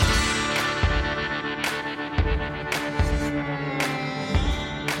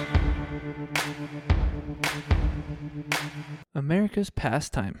America's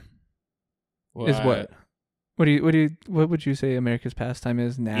pastime is what? What would you say America's pastime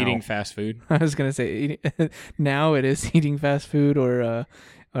is now? Eating fast food. I was gonna say now it is eating fast food or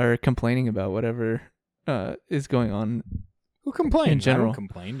complaining about whatever is going on. Who complains? In general. I don't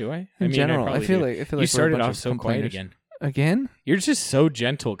complain, do I? In general, I feel like you we're started a bunch off of so quiet complainers. again. Again? You're just so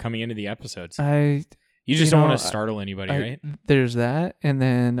gentle coming into the episodes. You You just don't want to startle anybody, right? There's that, and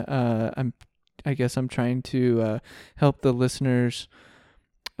then I guess I'm trying to help the listeners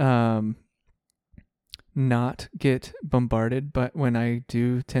not get bombarded, but when I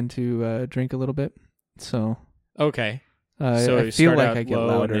do tend to drink a little bit, so Okay. so I you feel start like out I get low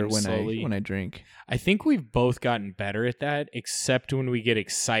and louder then when slowly- I drink. I think we've both gotten better at that, except when we get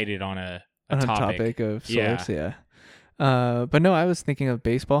excited on a On topic. of Yeah. sorts, yeah. But no, I was thinking of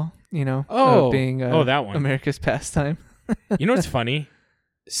baseball. Being that one. America's pastime. You know what's funny?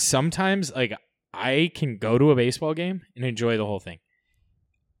 Sometimes, like, I can go to a baseball game and enjoy the whole thing.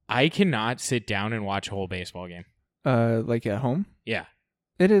 I cannot sit down and watch a whole baseball game. Like at home. Yeah.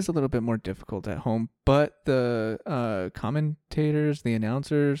 It is a little bit more difficult at home, but the commentators, the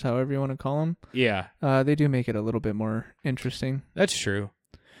announcers, however you want to call them, Yeah. they do make it a little bit more interesting. That's true.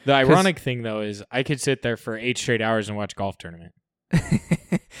 The ironic thing, though, is I could sit there for 8 straight hours and watch a golf tournament.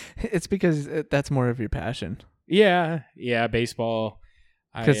 It's because that's more of your passion. Yeah. Yeah, baseball.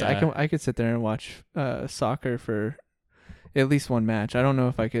 Because I could sit there and watch soccer for at least one match. I don't know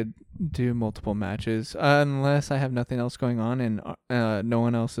if I could do multiple matches unless I have nothing else going on and no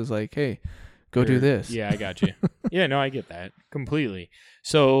one else is like, hey, go do this. Yeah, I got you. Yeah, no, I get that completely.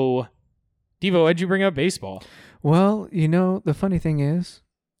 So, Devo, why'd you bring up baseball? Well, the funny thing is,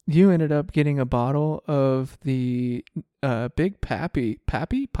 you ended up getting a bottle of the Big Poppy.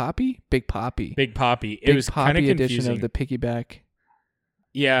 Big Poppy. It Big was Poppy kind of edition confusing. of the piggyback.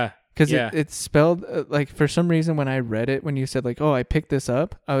 Yeah. Because Yeah. it's spelled, like, for some reason when I read it, when you said, like, oh, I picked this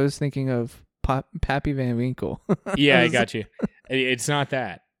up, I was thinking of Pappy Van Winkle. Yeah, I got you. It's not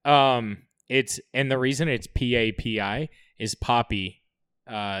that. And the reason it's PAPI is Poppy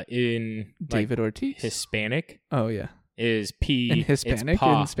in David Ortiz. Hispanic Oh, yeah. is P. In it's Hispanic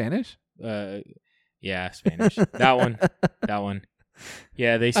pa. in Spanish? Yeah, Spanish. That one.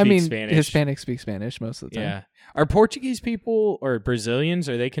 Yeah, they speak Spanish. Hispanics speak Spanish most of the time. Yeah. Are Portuguese people or Brazilians,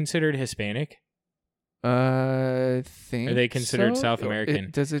 are they considered Hispanic? I think Are they considered so? South American?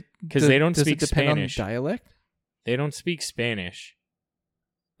 Because they don't does speak it depend Spanish. on dialect? They don't speak Spanish.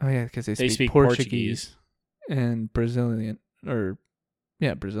 Oh, yeah, because they speak Portuguese. and Brazilian.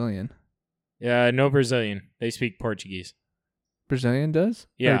 Brazilian. Yeah, no Brazilian. They speak Portuguese. Brazilian does?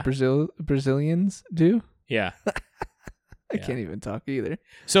 Yeah. Or Brazilians do? Yeah. I can't even talk either.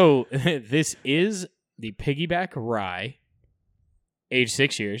 So this is the Piggyback Rye, age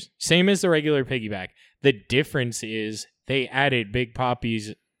 6 years, same as the regular Piggyback. The difference is they added Big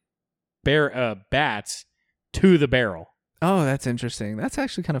Poppy's bats to the barrel. Oh, that's interesting. That's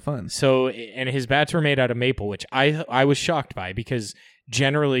actually kind of fun. So, and his bats were made out of maple, which I was shocked by because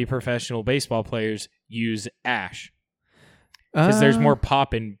generally professional baseball players use ash because there's more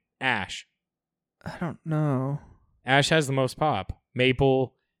pop in ash. I don't know. Ash has the most pop.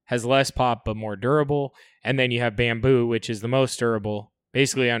 Maple has less pop but more durable. And then you have bamboo, which is the most durable,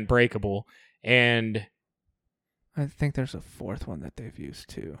 basically unbreakable. And I think there's a fourth one that they've used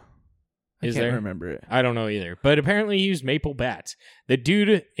too. I Is can't there? remember it. I don't know either. But apparently he used maple bats. The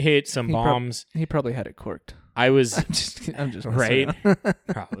dude hit some bombs. He probably had it corked. I was I'm just right. around.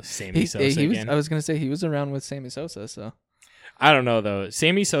 Probably Sammy Sosa he was, again. I was gonna say he was around with Sammy Sosa, so I don't know though.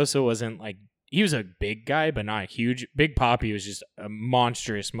 Sammy Sosa wasn't like, he was a big guy, but not huge. Big Poppy was just a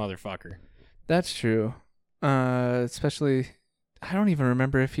monstrous motherfucker. that's true. Especially, I don't even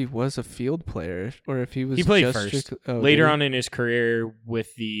remember if he was a field player or if he was. He played just first. Oh, Later did he? on in his career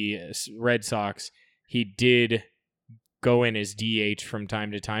with the Red Sox, he did go in as DH from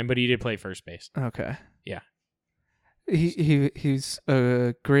time to time, but he did play first base. Okay. Yeah. He's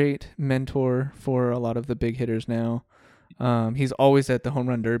a great mentor for a lot of the big hitters now. He's always at the home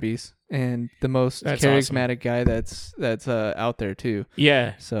run derbies and the most That's charismatic guy that's out there too.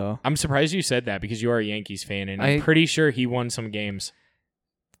 Yeah. So I'm surprised you said that because you are a Yankees fan, and I'm I- pretty sure he won some games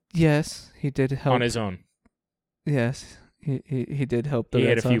yes, he did help on his own. Yes, he did help the He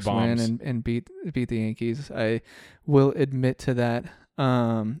Red hit a few Sox win bombs. and beat the Yankees. I will admit to that.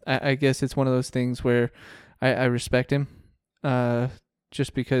 I guess it's one of those things where I respect him,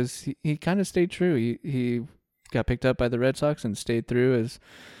 just because he kind of stayed true. He got picked up by the Red Sox and stayed through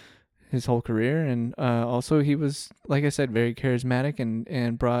his whole career, and also he was, like I said, very charismatic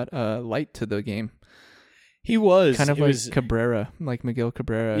and brought light to the game. He was Kind of it like was, Cabrera, like Miguel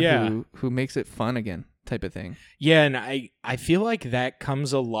Cabrera, Yeah. who makes it fun again type of thing. Yeah, and I feel like that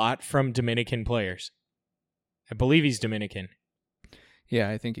comes a lot from Dominican players. I believe he's Dominican. Yeah,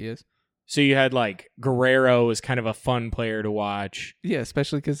 I think he is. So you had like Guerrero is kind of a fun player to watch. Yeah,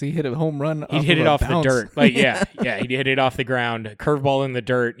 especially because he hit a home run. He'd hit it off the dirt. Like, yeah, he'd hit it off the ground. Curveball in the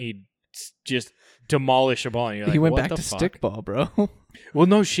dirt. He'd just demolish a ball. And you're like, he went what back the to fuck? stickball, bro. Well,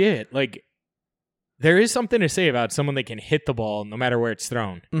 no shit. Like, there is something to say about someone that can hit the ball no matter where it's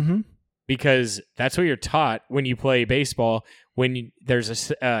thrown. Mm-hmm. Because that's what you're taught when you play baseball. When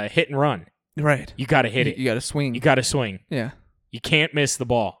there's a hit and run, Right. you got to hit it. You got to swing. You got to swing. Yeah. You can't miss the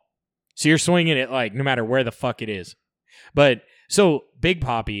ball. So you're swinging it like no matter where the fuck it is. But so Big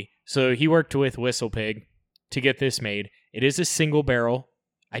Papi, so he worked with Whistle Pig to get this made. It is a single barrel.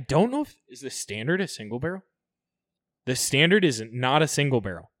 I don't know if is the standard a single barrel. The standard is not a single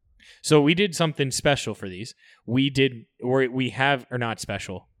barrel. So we did something special for these. We have not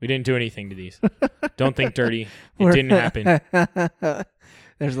special. We didn't do anything to these. Don't think dirty. It didn't happen.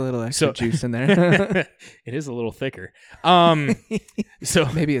 There's a little extra juice in there. It is a little thicker. So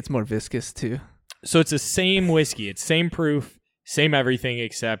maybe it's more viscous too. So it's the same whiskey. It's same proof, same everything,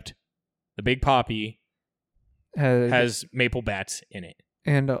 except the Big Papi has maple bats in it.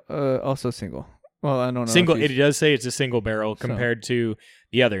 And also single. Well, I don't know. Single. It does say it's a single barrel compared to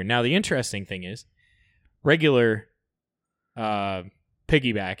the other. Now, the interesting thing is, regular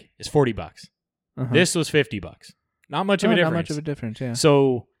piggyback is $40. Uh-huh. This was $50. Not much of a difference. Not much of a difference, yeah.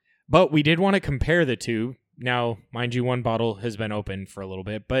 So, but we did want to compare the two. Now, mind you, one bottle has been open for a little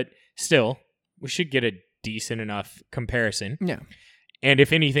bit, but still, we should get a decent enough comparison. Yeah. And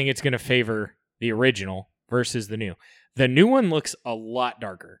if anything, it's going to favor the original versus the new. The new one looks a lot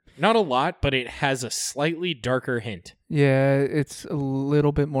darker. Not a lot, but it has a slightly darker hint. Yeah, it's a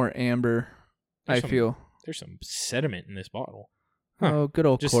little bit more amber, I feel. There's some sediment in this bottle. Huh. Oh, good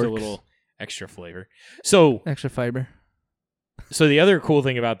old just corks. A little extra flavor. So extra fiber. So the other cool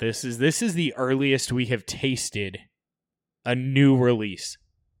thing about this is the earliest we have tasted a new release.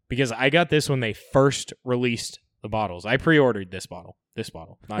 Because I got this when they first released the bottles. I pre-ordered this bottle,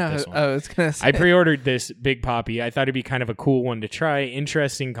 not this one. I was gonna say. I pre-ordered this Big Papi. I thought it'd be kind of a cool one to try.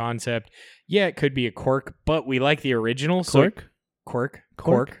 Interesting concept. Yeah, it could be a cork, but we like the original. Cork? Cork.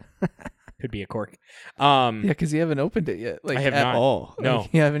 Could be a cork. Yeah, because you haven't opened it yet. Like, I have at not. all. No.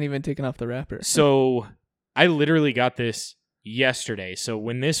 Like, you haven't even taken off the wrapper. So I literally got this yesterday. So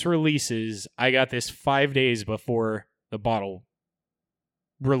when this releases, I got this 5 days before the bottle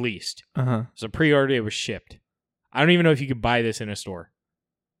released. Uh-huh. So pre-order, it was shipped. I don't even know if you could buy this in a store.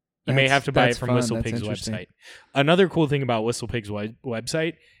 You may have to buy it from Whistle Pig's website. Another cool thing about Whistle Pig's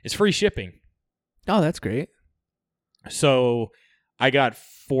website is free shipping. Oh, that's great. So I got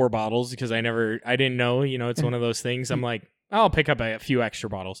 4 bottles because I didn't know, it's one of those things. I'm like, I'll pick up a few extra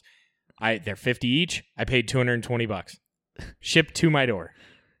bottles. They're $50 each. I paid $220. Shipped to my door.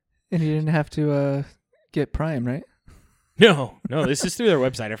 And you didn't have to get Prime, right? No, this is through their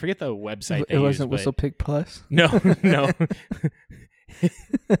website. I forget the website they It wasn't used, Whistle Pig Plus? No.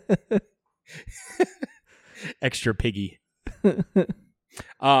 Extra piggy.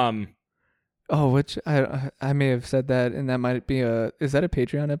 Oh, which I may have said that, and that might be is that a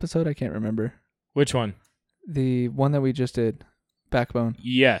Patreon episode? I can't remember. Which one? The one that we just did, Backbone.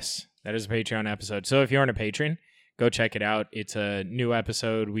 Yes, that is a Patreon episode. So if you aren't a patron, go check it out. It's a new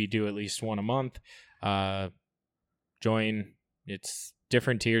episode. We do at least one a month. Join. It's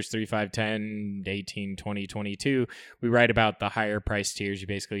different tiers, 3, 5, 10, 18, 20, 22. We write about the higher price tiers. You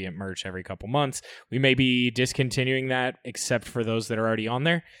basically get merch every couple months. We may be discontinuing that, except for those that are already on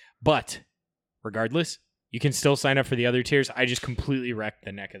there. But regardless, you can still sign up for the other tiers. I just completely wrecked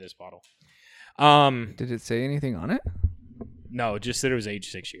the neck of this bottle. Did it say anything on it? No, just that it was aged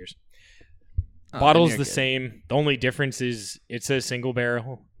 6 years. Bottle's the same. The only difference is it says single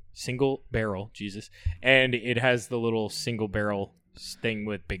barrel, Jesus, and it has the little single barrel thing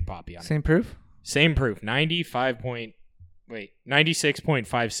with Big Papi on it. Same proof? Same proof.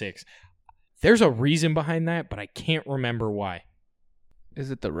 96.56. There's a reason behind that, but I can't remember why. Is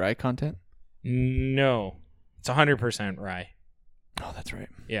it the rye content? No. It's 100% rye. Oh, that's right.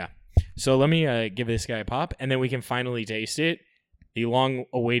 Yeah. So let me give this guy a pop, and then we can finally taste it. The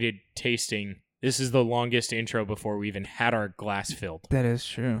long-awaited tasting. This is the longest intro before we even had our glass filled. That is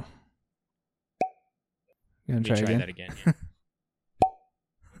true. You want to try that again? Yeah.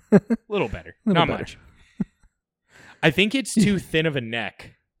 A little better. Not much. I think it's too thin of a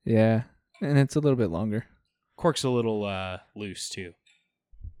neck. Yeah, and it's a little bit longer. Cork's a little loose, too.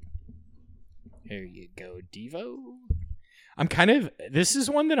 There you go, Devo. This is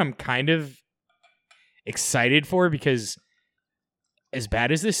one that I'm kind of excited for because as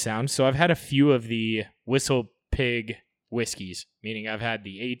bad as this sounds, so I've had a few of the Whistle Pig whiskeys, meaning I've had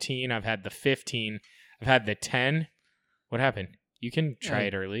the 18, I've had the 15, I've had the 10. What happened? You can try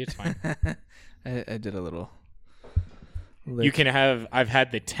it early. It's fine. I did a little. You can have. I've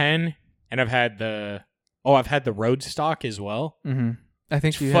had the 10, and I've had the road stock as well. Mm-hmm. I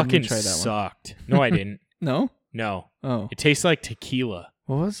think Which you fucking tried that sucked. No, I didn't. No. No. Oh. It tastes like tequila.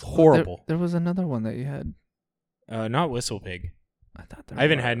 What was horrible? There was another one that you had. Not Whistle Pig. I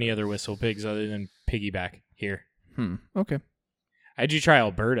haven't had any other Whistle Pigs other than Piggyback here. Okay. How'd you try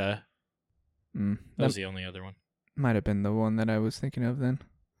Alberta? That was the only other one. Might have been the one that I was thinking of then.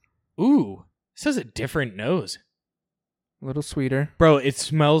 Ooh, this has a different nose. A little sweeter. Bro, it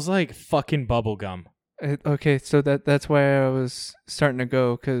smells like fucking bubble gum. Okay, so that's why I was starting to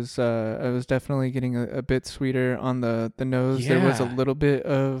go, because I was definitely getting a bit sweeter on the nose. Yeah. There was a little bit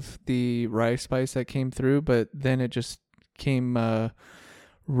of the rye spice that came through, but then it just came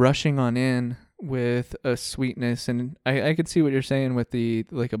rushing on in with a sweetness, and I could see what you're saying with the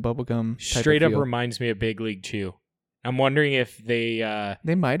like a bubblegum type Straight of up feel. reminds me of Big League Chew. I'm wondering if they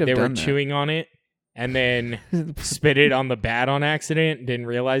might have were done that. chewing on it and then spit it on the bat on accident, didn't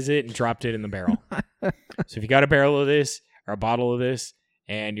realize it, and dropped it in the barrel. So if you got a barrel of this or a bottle of this,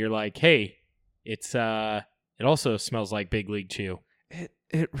 and you're like, hey, it also smells like Big League Chew.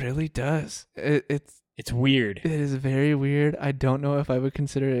 It really does. It's weird. It is very weird. I don't know if I would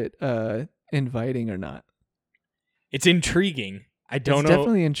consider it inviting or not. It's intriguing. It's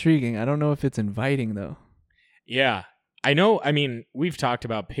definitely intriguing. I don't know if it's inviting though. Yeah. I know. I mean, we've talked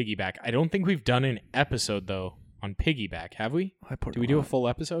about Piggyback. I don't think we've done an episode though on Piggyback, have we? Do we do a full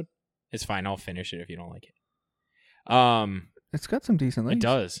episode? It's fine. I'll finish it if you don't like it. It's got some decent legs. It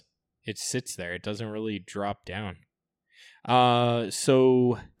does. It sits there. It doesn't really drop down.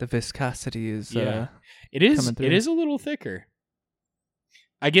 So the viscosity is it is. It is a little thicker.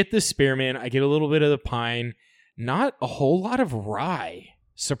 I get the spearmint. I get a little bit of the pine. Not a whole lot of rye.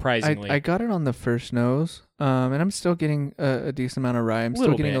 Surprisingly, I got it on the first nose, and I'm still getting a decent amount of rye. I'm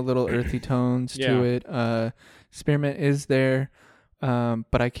still getting a little earthy tones to it. Spearmint is there,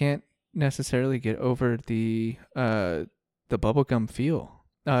 but I can't necessarily get over the bubblegum feel.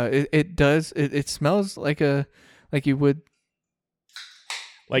 It does. It smells like you would.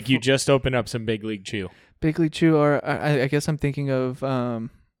 Like you just opened up some Big League Chew. Big League Chew, or I guess I'm thinking of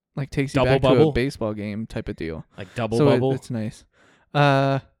like takes you Double back Bubble? to a baseball game type of deal. Like Double Bubble? It's nice.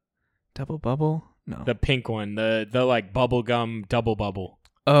 Double Bubble? No. The pink one, the like bubblegum Double Bubble.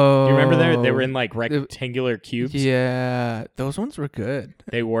 Oh. Do you remember they were in like rectangular cubes? Yeah, those ones were good.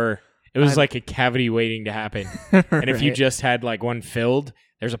 They were. It was like a cavity waiting to happen. And if you just had like one filled,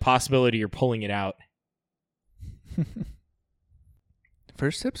 there's a possibility you're pulling it out.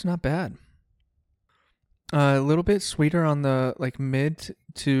 First sip's not bad. A little bit sweeter on the like mid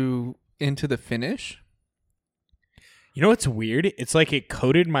to into the finish. You know what's weird? It's like it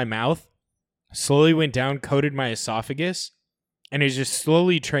coated my mouth, slowly went down, coated my esophagus, and is just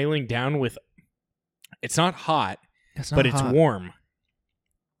slowly trailing down with. It's not hot, it's warm.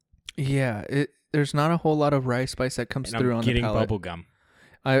 Yeah, there's not a whole lot of rye spice that comes through on the palate. I'm getting bubble gum.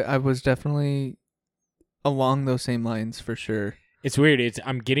 I was definitely along those same lines for sure. It's weird.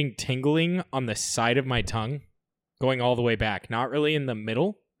 I'm getting tingling on the side of my tongue, going all the way back. Not really in the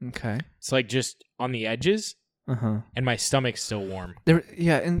middle. Okay. It's like just on the edges. And my stomach's still warm.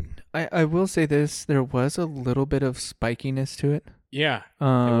 And I will say this: there was a little bit of spikiness to it. Yeah, it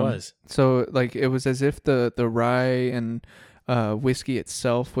was. So like it was as if the rye and whiskey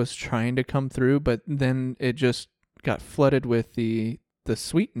itself was trying to come through, but then it just got flooded with the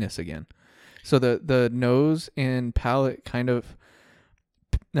sweetness again. So the nose and palate kind of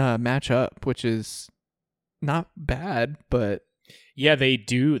match up, which is not bad, but yeah, they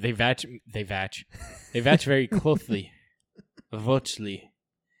do. They match very closely. Virtually.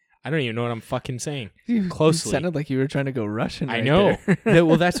 I don't even know what I'm fucking saying. Closely. You sounded like you were trying to go Russian. I know.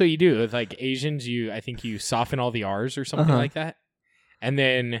 Well, that's what you do. With like Asians, I think you soften all the R's or something like that. And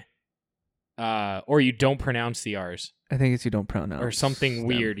then or you don't pronounce the R's. I think it's you don't pronounce. Or something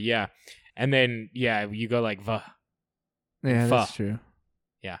weird, yeah. And then you go like "va." Yeah, Pho. that's true.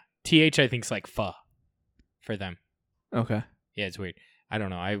 Yeah. TH I think's like "pho" for them. Okay. Yeah, it's weird. I don't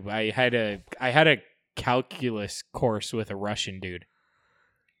know. I had a calculus course with a Russian dude.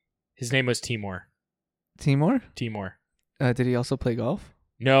 His name was Timur. Timur? Timur. Did he also play golf?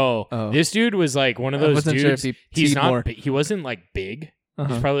 No. Oh. This dude was like one of those dudes. Sure if he's not. He wasn't like big.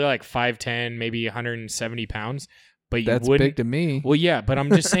 Uh-huh. He's probably like 5'10", maybe 170 pounds. But that's wouldn't, big to me. Well, yeah, but I'm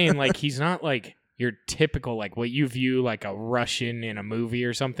just saying, like, he's not like your typical, like what you view like a Russian in a movie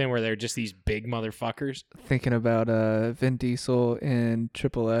or something, where they're just these big motherfuckers. Thinking about Vin Diesel in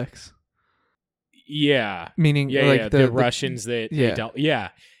Triple X. Yeah. Meaning, Yeah, like yeah. The Russians that yeah. they dealt. Yeah.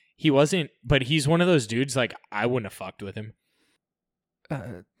 He wasn't, but he's one of those dudes, like, I wouldn't have fucked with him.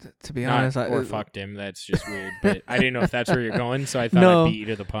 To be Not, honest, or fucked him. That's just weird. But I didn't know if that's where you're going, so I thought No. I'd beat you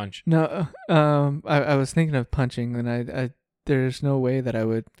to the punch. No, I was thinking of punching, and I there's no way that I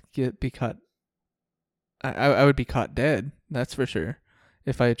would be caught. I would be caught dead. That's for sure.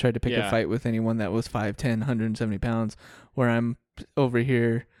 If I tried to pick a fight with anyone that was 5'10", 170 pounds, where I'm over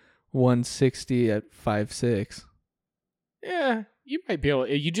here 160 at 5'6". Yeah, you might be able.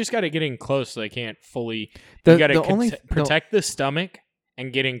 You just got to get in close, so they can't fully. You got to protect the stomach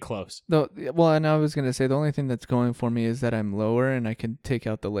and get in close. Well, and I was gonna say the only thing that's going for me is that I'm lower and I can take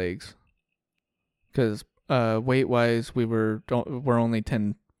out the legs. Because weight wise, we're only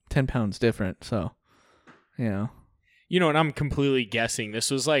 10 pounds different, so you know. You know, and I'm completely guessing.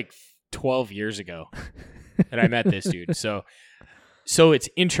 This was like 12 years ago that I met this dude. So it's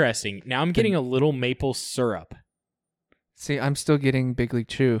interesting. Now I'm getting a little maple syrup. See, I'm still getting Big League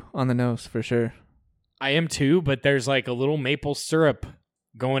Chew on the nose for sure. I am too, but there's like a little maple syrup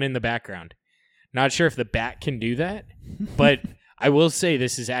going in the background. Not sure if the bat can do that, but I will say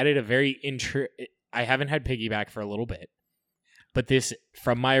this has added a very I haven't had Piggyback for a little bit, but this,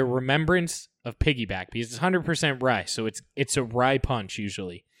 from my remembrance of Piggyback, because it's 100% rye, so it's a rye punch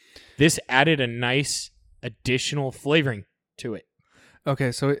usually. This added a nice additional flavoring to it.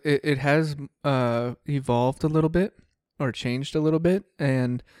 Okay, so it has evolved a little bit or changed a little bit,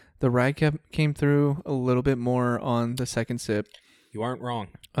 and the rye came through a little bit more on the second sip. You aren't wrong.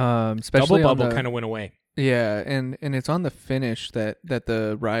 Especially Double Bubble kind of went away. Yeah, and it's on the finish that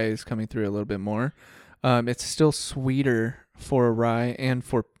the rye is coming through a little bit more. It's still sweeter for a rye and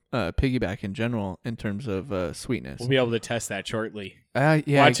for Piggyback in general in terms of sweetness. We'll be able to test that shortly. Yeah, Watch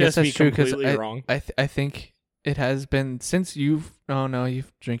I guess us that's be true completely wrong. I think it has been since you've. Oh no,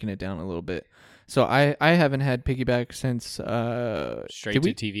 you've drinking it down a little bit. So I haven't had Piggyback since Straight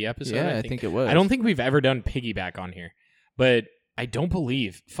to TV episode. Yeah, I think it was. I don't think we've ever done Piggyback on here, but I don't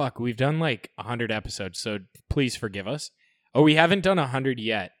believe. Fuck, we've done like 100 episodes, so please forgive us. Oh, we haven't done 100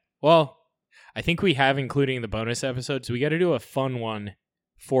 yet. Well, I think we have, including the bonus episodes. We got to do a fun one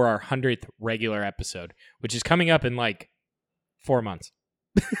for our 100th regular episode, which is coming up in like 4 months.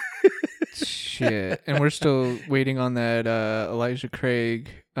 Shit, and we're still waiting on that Elijah Craig.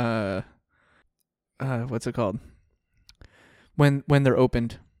 What's it called? When they're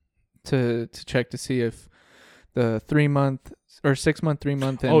opened to check to see if the 3 month or 6 month, 3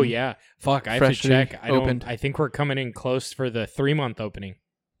 month. Oh yeah, fuck! I have to check. Opened. I think we're coming in close for the 3 month opening.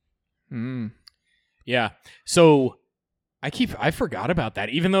 Yeah. So I forgot about that,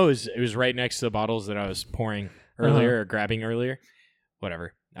 even though it was right next to the bottles that I was pouring earlier or grabbing earlier.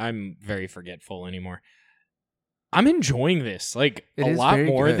 Whatever. I'm very forgetful anymore. I'm enjoying this like a lot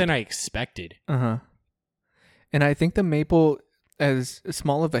more than I expected. And I think the maple, as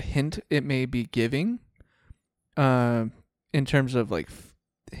small of a hint it may be giving, in terms of like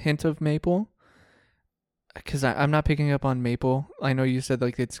hint of maple, because I'm not picking up on maple. I know you said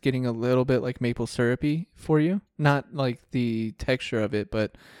like it's getting a little bit like maple syrupy for you, not like the texture of it,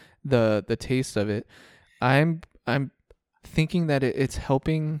 but the taste of it. I'm thinking that it's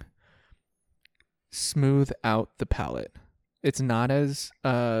helping smooth out the palate. It's not as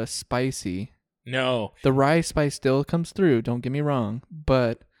spicy. No. The rye spice still comes through, don't get me wrong,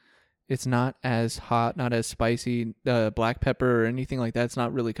 but it's not as hot, not as spicy. Black pepper or anything like that, it's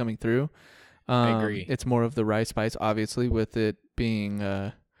not really coming through. I agree. It's more of the rye spice, obviously, with it being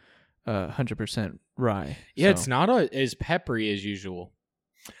 100% rye. Yeah, so. It's not as peppery as usual.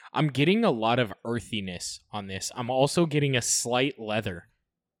 I'm getting a lot of earthiness on this. I'm also getting a slight leather.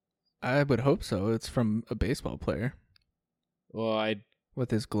 I would hope so. It's from a baseball player. Well,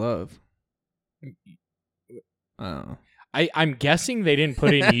 with his glove. Oh. I'm guessing they didn't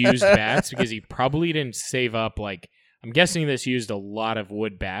put in used bats because he probably didn't save up. Like, I'm guessing this used a lot of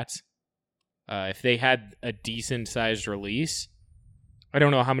wood bats. If they had a decent sized release, I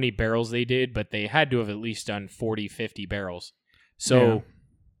don't know how many barrels they did, but they had to have at least done 40, 50 barrels. So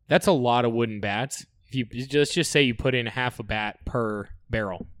that's a lot of wooden bats. If you just say you put in half a bat per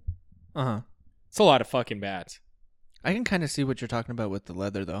barrel. It's a lot of fucking bats. I can kind of see what you're talking about with the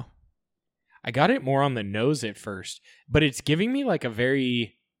leather, though. I got it more on the nose at first, but it's giving me like a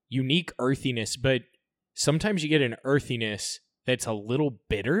very unique earthiness, but sometimes you get an earthiness that's a little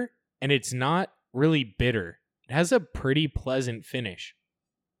bitter, and it's not really bitter. It has a pretty pleasant finish.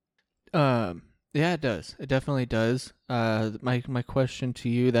 Yeah, it does. It definitely does. My question to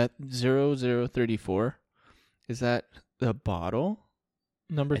you, that 0034, is that the bottle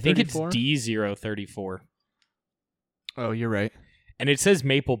number 34? I think it's D034. Oh, you're right. And it says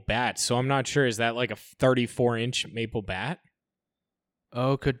maple bat, so I'm not sure. Is that like a 34-inch maple bat?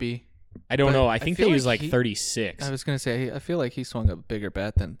 Oh, could be. I don't But know. I I think feel they use like like 36. I was gonna say I feel like he swung a bigger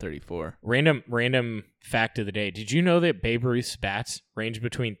bat than 34. Random fact of the day. Did you know that Babe Ruth's bats range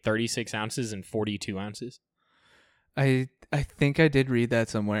between 36 ounces and 42 ounces? I think I did read that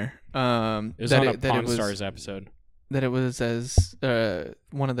somewhere. It was on a Pawn Stars episode. That it was as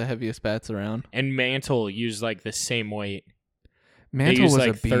one of the heaviest bats around. And Mantle used like the same weight. Mantle They used was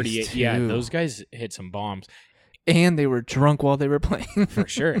like a beast 38. too. Yeah, those guys hit some bombs. And they were drunk while they were playing. For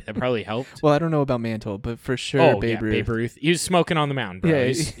sure. That probably helped. Well, I don't know about Mantle, but for sure Babe Ruth. Babe Ruth. He was smoking on the mound, bro.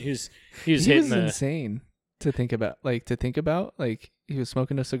 Yeah, he was He hitting was the insane to think about. Like he was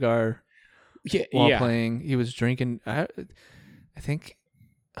smoking a cigar yeah, while yeah. playing. He was drinking. I think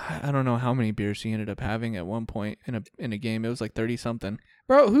I don't know how many beers he ended up having at one point in a game. It was like 30 something.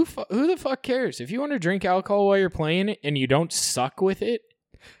 Bro, who the fuck cares? If you want to drink alcohol while you're playing and you don't suck with it,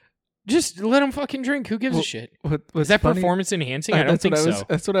 just let them fucking drink. Who gives a shit? Is that performance enhancing? I don't think so.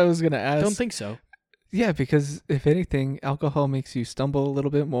 That's what I was gonna ask. I don't think so. Yeah, because if anything, alcohol makes you stumble a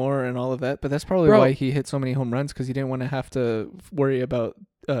little bit more and all of that. But that's probably Bro. why he hit so many home runs, because he didn't want to have to worry about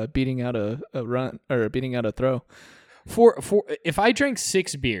beating out a run or beating out a throw. For if I drink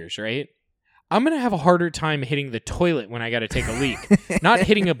 6 beers, right, I'm gonna have a harder time hitting the toilet when I got to take a leak. Not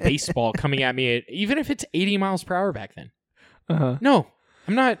hitting a baseball coming at me, even if it's 80 miles per hour back then. Uh-huh. No,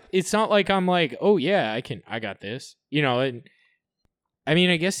 I'm not. It's not like I'm like, oh yeah, I got this. You know. And, I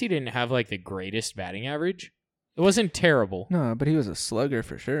mean, I guess he didn't have like the greatest batting average. It wasn't terrible. No, but he was a slugger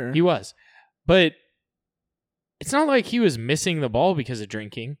for sure. He was, but it's not like he was missing the ball because of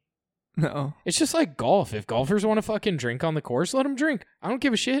drinking. No. It's just like golf. If golfers want to fucking drink on the course, let them drink. I don't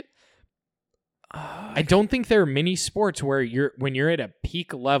give a shit. I don't think there are many sports where when you're at a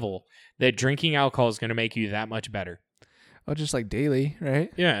peak level that drinking alcohol is going to make you that much better. Oh, just like Daly,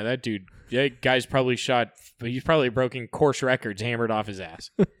 right? Yeah, that dude. That guy's probably he's probably broken course records hammered off his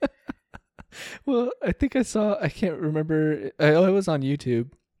ass. Well, I think I can't remember. It was on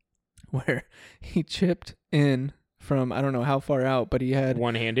YouTube where he chipped in from, I don't know how far out, but he had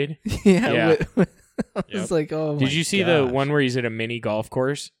One-handed? Yeah. Yeah. I was like, oh my Did you see the one where he's at a mini golf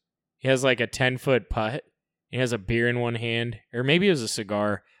course? He has like a 10-foot putt. He has a beer in one hand, or maybe it was a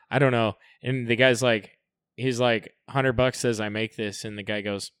cigar. I don't know. And the guy's like, he's like, $100 says I make this. And the guy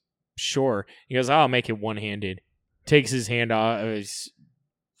goes, sure. He goes, I'll make it one-handed. Takes his hand off. He's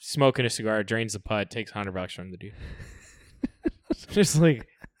smoking a cigar, drains the putt, takes $100 from the dude. Just like,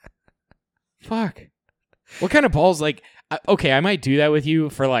 fuck. What kind of balls? Like, okay, I might do that with you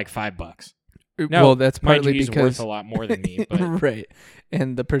for like $5. No, well, that's mind partly you, he's because worth a lot more than me. But right,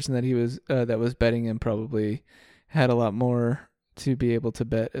 and the person that he was that was betting him probably had a lot more to be able to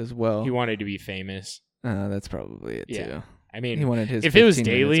bet as well. he wanted to be famous. That's probably it Yeah. too. I mean, He wanted his. if it was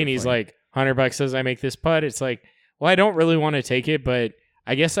 15 daily minutes and of he's fame. like, $100 says I make this putt, it's like, well, I don't really want to take it, but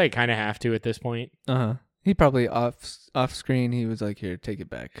I guess I kind of have to at this point. He probably off screen. He was like, "Here, take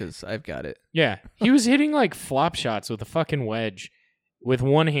it back, because I've got it." Yeah. He was hitting like flop shots with a fucking wedge with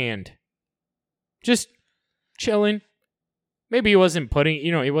one hand. Just chilling. Maybe he wasn't putting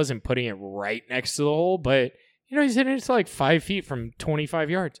it right next to the hole, but he's hitting it to like 5 feet from 25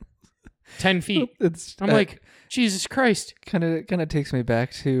 yards. 10 feet. It's I'm like, Jesus Christ. kind of takes me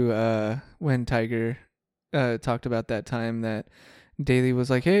back to when Tiger talked about that time that Daly was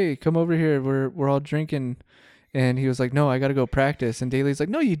like, "Hey, come over here. We're all drinking," and he was like, "No, I got to go practice." And Daly's like,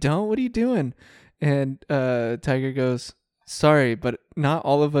 "No, you don't. What are you doing?" And Tiger goes, "Sorry, but not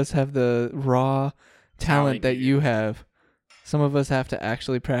all of us have the raw talent that you have. Some of us have to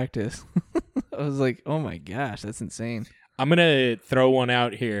actually practice." I was like, "Oh my gosh, that's insane." I'm going to throw one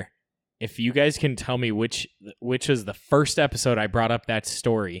out here. If you guys can tell me which is the first episode I brought up that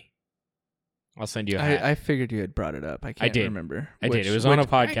story, I'll send you a hat. I figured you had brought it up. I can't remember. I did. It was on a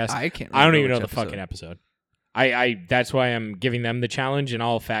podcast. I can't remember. I don't even know which the fucking episode. I that's why I'm giving them the challenge, and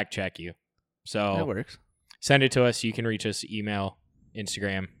I'll fact check you. So that works. Send it to us. You can reach us email,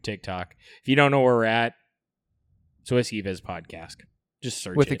 Instagram, TikTok. If you don't know where we're at, it's Whiskey Viz Podcast. Just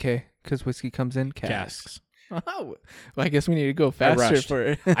search with it. a K, because whiskey comes in Casks. Oh, well, I guess we need to go faster rushed. for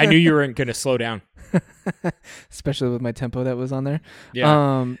it. I knew you weren't going to slow down. Especially with my tempo that was on there.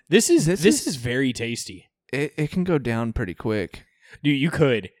 Yeah. This is is very tasty. It can go down pretty quick. Dude, you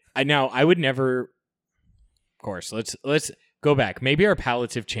could. I would never. Of course, let's go back. Maybe our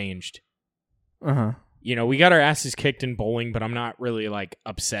palates have changed. We got our asses kicked in bowling, but I'm not really like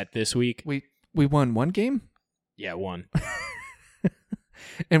upset this week. We won one game. Yeah, one.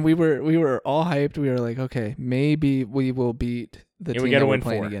 And we were all hyped. We were like, okay, maybe we will beat the team we got to that we're win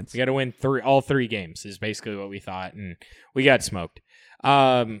playing 4. against. We got to win all 3 games is basically what we thought, and we got smoked.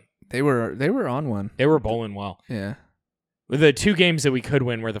 They were on one. They were bowling well. Yeah. The 2 games that we could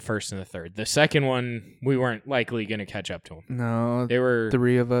win were the first and the third. The second one, we weren't likely going to catch up to them. No, They were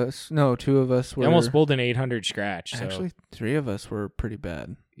 3 of us. No, 2 of us were. They almost bowled an 800 scratch. So. Actually, 3 of us were pretty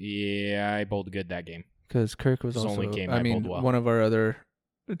bad. Yeah, I bowled good that game. Because Kirk was It was the also. only game I I mean, bowled well. one of our other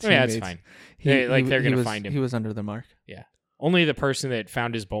teammates. Yeah, it's fine. They're going to find him. He was under the mark. Yeah. Only the person that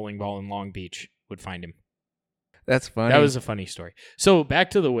found his bowling ball in Long Beach would find him. That's funny. That was a funny story. So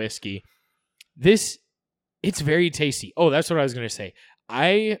back to the whiskey. It's very tasty. Oh, that's what I was going to say.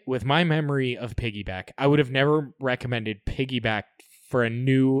 With my memory of Piggyback, I would have never recommended Piggyback for a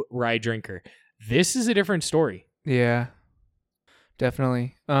new rye drinker. This is a different story. Yeah,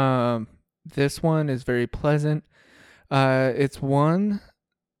 definitely. This one is very pleasant. It's one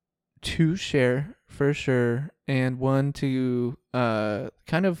to share for sure, and one to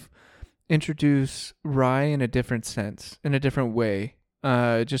kind of introduce rye in a different sense, in a different way.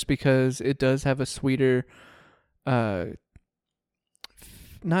 Just because it does have a sweeter,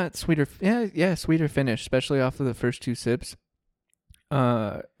 not sweeter, sweeter finish, especially off of the first 2 sips.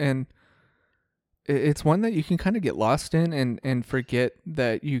 And it's one that you can kind of get lost in and forget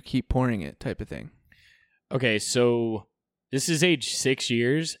that you keep pouring it, type of thing. Okay, so this is aged 6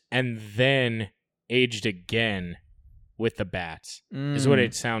 years and then aged again with the bats, is what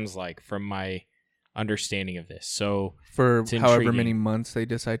it sounds like from my understanding of this. So for however intriguing. many months they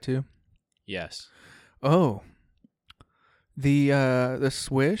decide to. Yes. Oh, the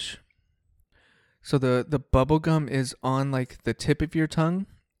swish. So the bubble gum is on like the tip of your tongue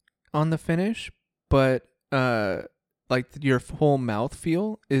on the finish, but like your whole mouth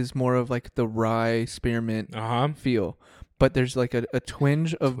feel is more of like the rye spearmint feel. But there's like a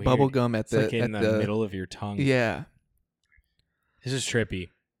twinge of bubble gum at it's like in the middle of your tongue. Yeah. This is trippy.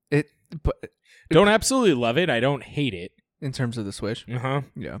 But don't absolutely love it. I don't hate it. In terms of the swish.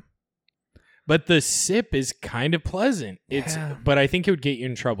 Yeah. But the sip is kind of pleasant. But I think it would get you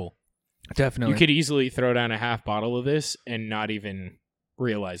in trouble. Definitely. You could easily throw down a half bottle of this and not even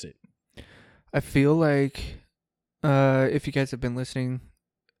realize it. I feel like if you guys have been listening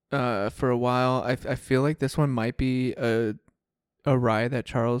for a while, I feel like this one might be a rye that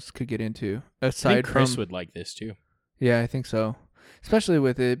Charles could get into. Aside I think Chris from, would like this too. Yeah, I think so. Especially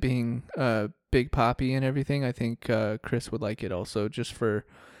with it being Big Poppy and everything, I think Chris would like it also, just for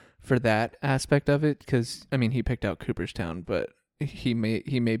that aspect of it. Because I mean, he picked out Cooperstown, but he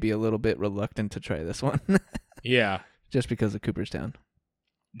may be a little bit reluctant to try this one. Yeah, just because of Cooperstown.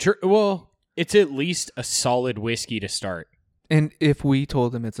 Well, it's at least a solid whiskey to start. And if we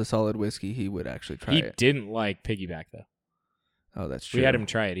told him it's a solid whiskey, he would actually try it. He didn't like Piggyback though. Oh, that's true. We had him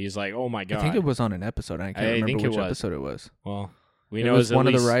try it. He's like, "Oh my god!" I think it was on an episode. I can't remember which episode it was. Well, we know it was one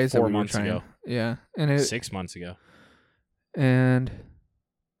at of the least ryes 4 that we were months trying. ago. Yeah, and 6 months ago. And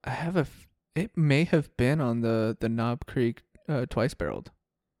I have it may have been on the Knob Creek twice barreled.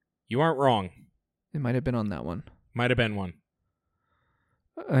 You aren't wrong. It might have been on that one. Might have been one.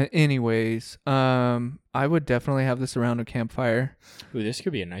 Anyways, I would definitely have this around a campfire. Ooh, this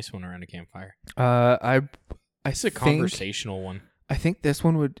could be a nice one around a campfire. It's a conversational one. I think this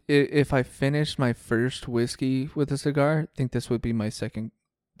one would, if I finished my first whiskey with a cigar, I think this would be my second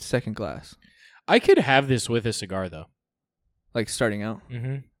glass. I could have this with a cigar though. Like starting out?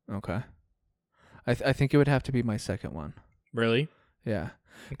 Mm-hmm. Okay. I think it would have to be my second one. Really? Yeah.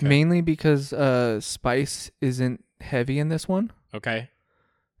 Okay. Mainly because spice isn't heavy in this one. Okay.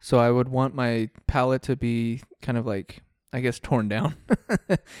 So I would want my palate to be kind of like, I guess, torn down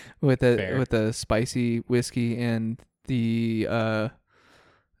with a spicy whiskey and the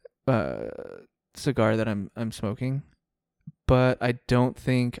cigar that I'm smoking. But I don't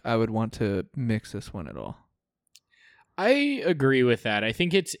think I would want to mix this one at all. I agree with that. I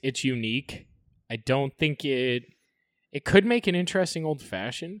think it's unique. I don't think it could make an interesting old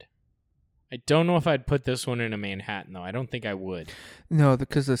fashioned. I don't know if I'd put this one in a Manhattan though. I don't think I would. No,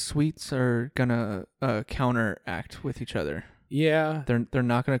 because the sweets are gonna counteract with each other. Yeah, they're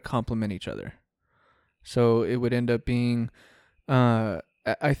not gonna complement each other. So it would end up being, I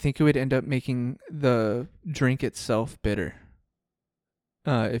think it would end up making the drink itself bitter.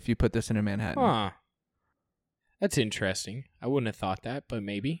 If you put this in a Manhattan. Huh. That's interesting. I wouldn't have thought that, but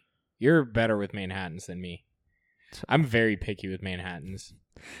maybe. You're better with Manhattans than me. I'm very picky with Manhattans.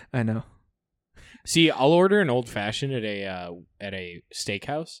 I know. See, I'll order an old fashioned at a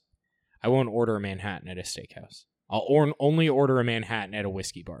steakhouse. I won't order a Manhattan at a steakhouse. I'll only order a Manhattan at a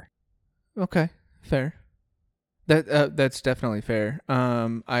whiskey bar. Okay, fair. That's definitely fair.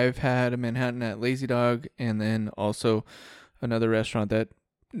 I've had a Manhattan at Lazy Dog, and then also another restaurant that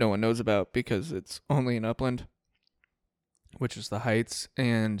no one knows about because it's only in Upland, which is the Heights,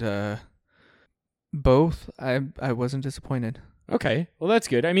 and both I wasn't disappointed. Okay, well that's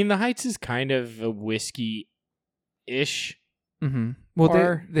good. I mean, the Heights is kind of a whiskey-ish. Mm-hmm. Well,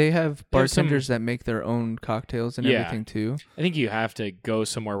 Or they have they have some- bartenders that make their own cocktails and Yeah. everything too. I think you have to go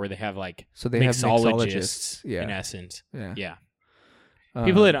somewhere where they have like So they have mixologists mixologists. Yeah. in essence. Yeah. Yeah.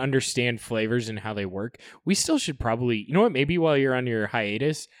 People Um, that understand flavors and how they work. We still should probably, you know what, maybe while you're on your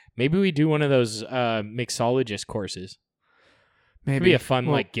hiatus, maybe we do one of those mixologist courses. It'd maybe be a fun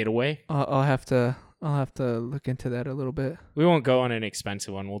Well, like getaway. I'll have to look into that a little bit. We won't go on an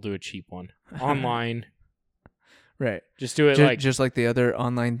expensive one. We'll do a cheap one. Online. Right. Just do it Just like the other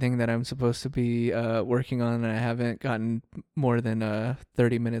online thing that I'm supposed to be working on, and I haven't gotten more than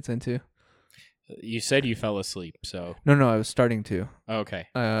 30 minutes into. you said you fell asleep, so No, I was starting to. okay.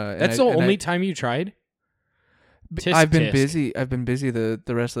 And That's the only time you tried? Tisk, I've been tisk. busy. I've been busy the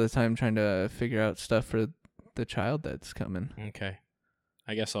rest of the time trying to figure out stuff for the child that's coming. Okay.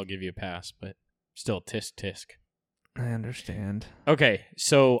 I guess I'll give you a pass, but still tisk tisk. I understand. Okay,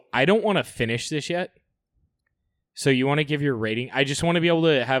 so I don't want to finish this yet. So you want to give your rating? I just want to be able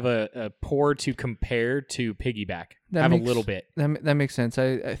to have a pour to compare to piggyback. That have makes- a little bit. That makes sense.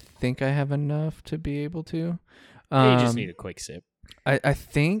 I think I have enough to be able to. You just need a quick sip. I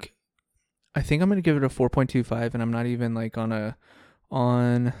think I'm gonna give it a 4.25, and I'm not even like on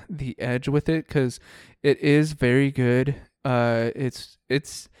the edge with it because it is very good. It's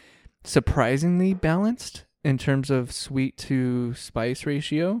surprisingly balanced in terms of sweet to spice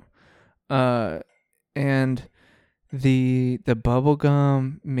ratio, and the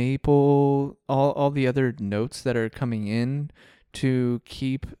bubblegum, maple, all the other notes that are coming in to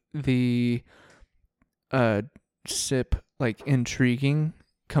keep the sip like intriguing,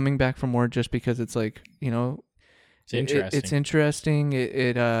 coming back for more, just because it's like, It's interesting. it's interesting.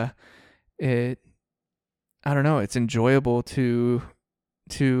 It I don't know, it's enjoyable to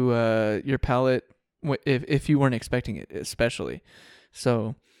your palate if you weren't expecting it, especially.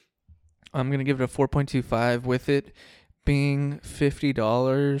 So I'm going to give it a 4.25. With it being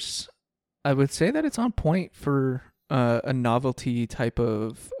 $50, I would say that it's on point for a novelty type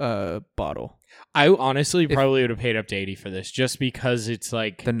of bottle. I honestly probably would have paid up to 80 for this just because it's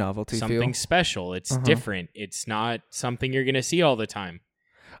like The novelty something feel. special. It's Uh-huh. different. It's not something you're going to see all the time.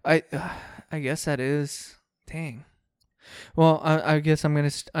 I guess that is, dang. Well, I guess I'm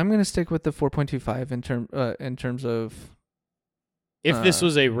gonna stick with the 4.25 in terms of. If this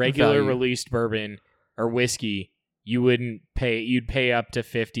was a regular value. released bourbon or whiskey, you wouldn't pay. You'd pay up to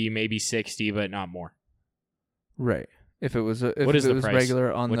 50, maybe 60, but not more. Right. If it was What is the was price?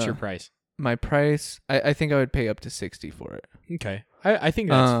 regular on What's the your price? my price, I think I would pay up to 60 for it. Okay, I think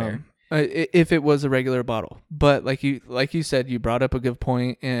that's fair. If it was a regular bottle, but like you said, you brought up a good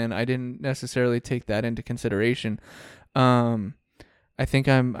point, and I didn't necessarily take that into consideration. I think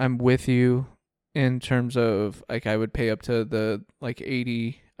I'm with you in terms of like I would pay up to the like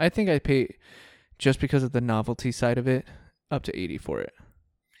 80. I think I'd pay, just because of the novelty side of it, up to 80 for it.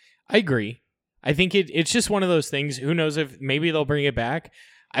 I agree. I think it's just one of those things. Who knows if maybe they'll bring it back.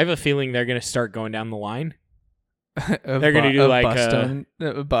 I have a feeling they're going to start going down the line. They're gonna do like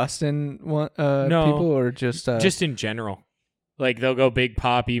Boston one, No, people, or just in general. Like they'll go Big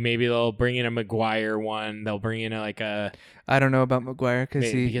Poppy. Maybe they'll bring in a McGuire one. They'll bring in I don't know about McGuire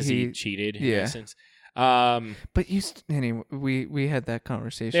because he cheated. In yeah. essence. But anyway, we had that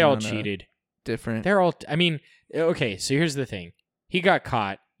conversation. They all on a cheated. different. They're all. I mean, okay. So here's the thing. He got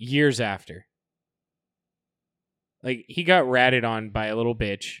caught years after. Like he got ratted on by a little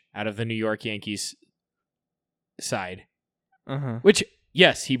bitch out of the New York Yankees side. Which,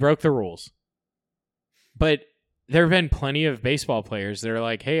 yes, he broke the rules. But there have been plenty of baseball players that are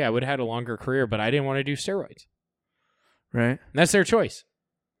like, hey, I would have had a longer career, but I didn't want to do steroids. Right. And that's their choice.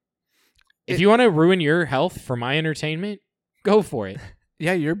 If you want to ruin your health for my entertainment, go for it.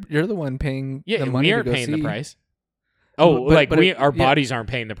 Yeah, you're the one paying Yeah, the money we aren't to go paying see. the price. Oh, But our bodies aren't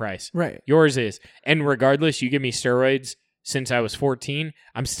paying the price. Right. Yours is. And regardless, you give me steroids since I was 14,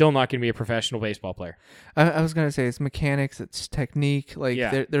 I'm still not going to be a professional baseball player. I was going to say it's mechanics, it's technique. Like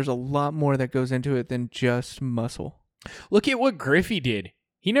Yeah. there's a lot more that goes into it than just muscle. Look at what Griffey did.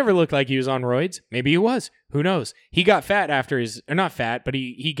 He never looked like he was on roids. Maybe he was. Who knows? He got fat after or not fat, but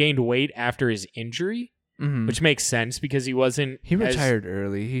he gained weight after his injury, Mm-hmm. which makes sense because he wasn't. He retired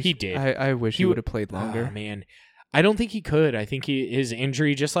early. He did. I wish he would have played longer. Oh, man. I don't think he could. I think his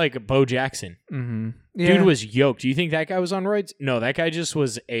injury, just like Bo Jackson. Mm-hmm. Yeah. Dude was yoked. Do you think that guy was on roids? No, that guy just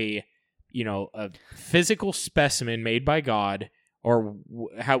was a physical specimen made by God or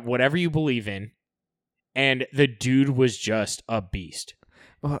whatever you believe in. And the dude was just a beast.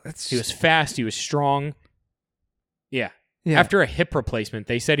 Well, He was fast. He was strong. Yeah. Yeah. After a hip replacement,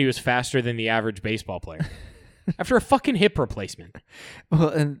 they said he was faster than the average baseball player. After a fucking hip replacement. Well,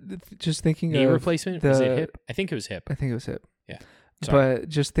 and just thinking Knee of replacement? Was it hip? I think it was hip. I think it was hip. Yeah. Sorry. But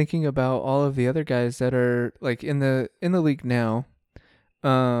just thinking about all of the other guys that are like in the league now,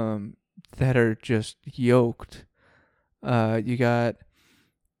 that are just yoked. You got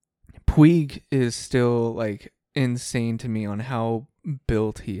Puig is still like insane to me on how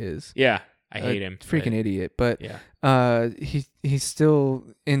built he is. Yeah. I hate him. Freaking idiot. But yeah. He's still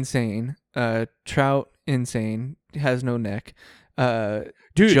insane. Trout insane, has no neck. Dude,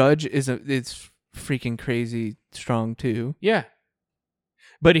 Judge it's freaking crazy strong too. Yeah.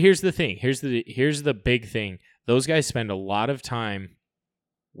 But here's the thing. Here's the big thing. Those guys spend a lot of time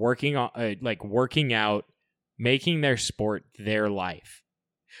working on working out, making their sport their life,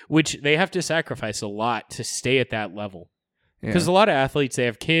 which they have to sacrifice a lot to stay at that level. Because a lot of athletes, they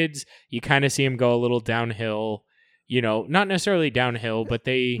have kids. You kind of see them go a little downhill. You know, not necessarily downhill, but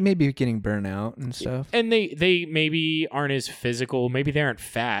they maybe getting burnout and stuff. And they maybe aren't as physical. Maybe they aren't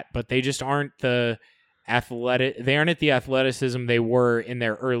fat, but they just aren't the athletic. They aren't at the athleticism they were in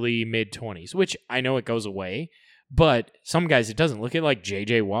their early mid-20s, which I know it goes away. But some guys, it doesn't. Look at like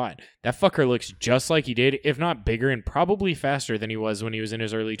J.J. Watt. That fucker looks just like he did, if not bigger and probably faster than he was when he was in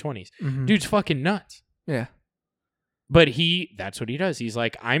his early 20s. Mm-hmm. Dude's fucking nuts. Yeah. But that's what he does. He's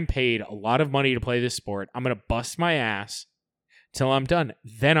like, I'm paid a lot of money to play this sport. I'm going to bust my ass till I'm done.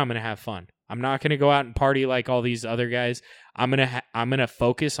 Then I'm going to have fun. I'm not going to go out and party like all these other guys. I'm going to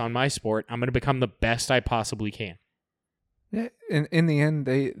focus on my sport. I'm going to become the best I possibly can. Yeah, in the end,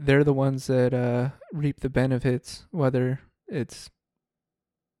 they're the ones that reap the benefits. Whether it's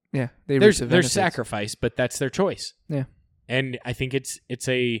there's sacrifice, but that's their choice. Yeah, and I think it's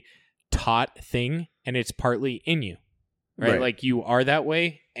a taught thing, and it's partly in you, right? Like you are that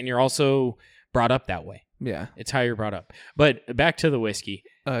way, and you're also brought up that way. Yeah, it's how you're brought up. But back to the whiskey.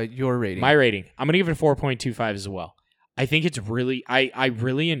 Your rating, my rating. I'm gonna give it a 4.25 as well. I think it's really, I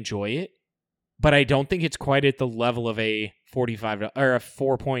really enjoy it. But I don't think it's quite at the level of a 45 or a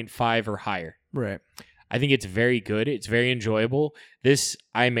 4.5 or higher. Right. I think it's very good. It's very enjoyable. This,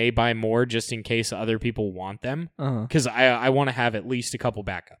 I may buy more just in case other people want them. Because I want to have at least a couple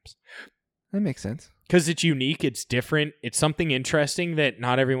backups. That makes sense. Because it's unique. It's different. It's something interesting that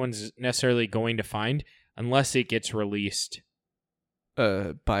not everyone's necessarily going to find unless it gets released.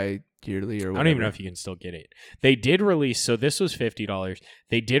 By yearly or whatever. I don't even know if you can still get it. They did release, so this was $50.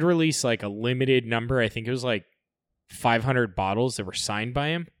 They did release like a limited number. I think it was like 500 bottles that were signed by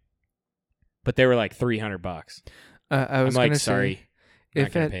him, but they were like $300. I was like, say, sorry, I'm if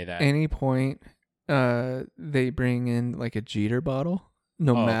not gonna at pay that. any point they bring in like a Jeter bottle,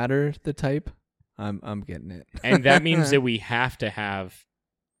 no matter the type, I'm getting it. And that means that we have to have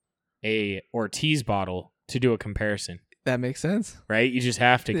a Ortiz bottle to do a comparison. That makes sense, right? You just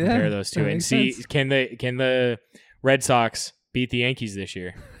have to compare those two and see sense. Can the Red Sox beat the Yankees this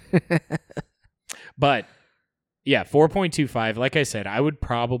year? But yeah, 4.25. Like I said, I would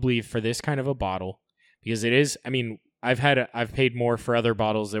probably for this kind of a bottle because it is. I mean, I've paid more for other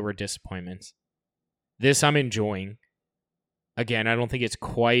bottles that were disappointments. This I'm enjoying. Again, I don't think it's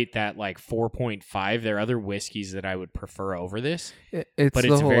quite that like 4.5. There are other whiskeys that I would prefer over this, but it's the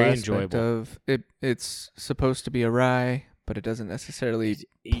whole very aspect enjoyable. Of it, it's supposed to be a rye, but it doesn't necessarily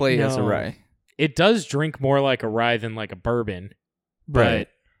play as a rye. It does drink more like a rye than like a bourbon, right?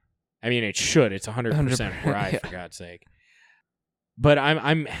 But I mean, it should. It's 100% rye for God's sake. But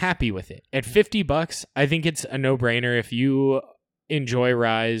I'm happy with it at $50. I think it's a no-brainer if you enjoy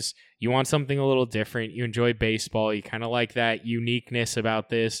ryes. You want something a little different. You enjoy baseball. You kind of like that uniqueness about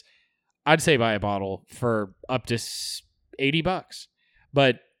this. I'd say buy a bottle for up to $80.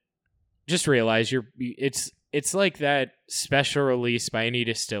 But just realize it's like that special release by any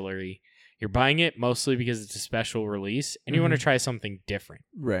distillery. You're buying it mostly because it's a special release and you want to try something different.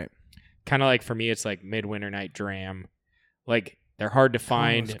 Right. Kind of like for me, it's like Midwinter Night Dram. Like they're hard to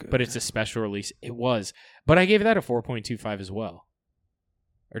find, but it's a special release. It was. But I gave that a 4.25 as well.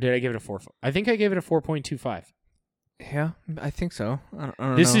 Or did I give it a 4? I think I gave it a 4.25. Yeah, I think so. I don't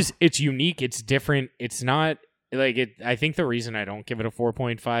know. It's unique. It's different. It's not like it. I think the reason I don't give it a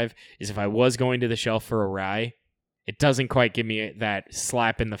 4.5 is if I was going to the shelf for a rye, it doesn't quite give me that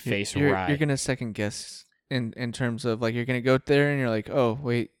slap in the face rye. You're gonna second guess in terms of like you're gonna go there and you're like, oh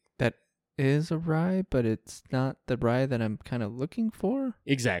wait, that is a rye, but it's not the rye that I'm kind of looking for.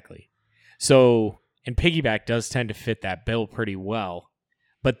 Exactly. So, and Piggyback does tend to fit that bill pretty well.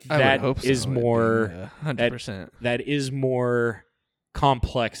 But that is more 100%. That is more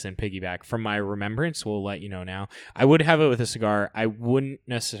complex than piggyback. From my remembrance, we'll let you know now. I would have it with a cigar. I wouldn't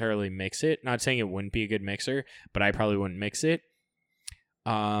necessarily mix it. Not saying it wouldn't be a good mixer, but I probably wouldn't mix it.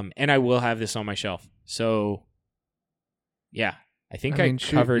 And I will have this on my shelf. So, yeah, I think I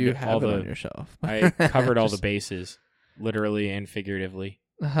covered you have all it the on your shelf. I covered all the bases, literally and figuratively.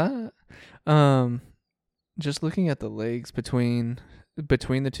 Just looking at the legs between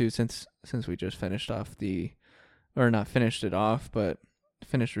the two, since we just finished off not finished it off, but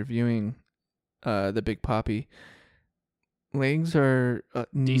finished reviewing the Big Papi. Legs are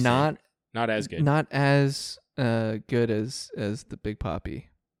not as good. Not as good as the Big Papi.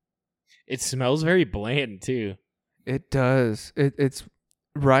 It smells very bland too. It does. It's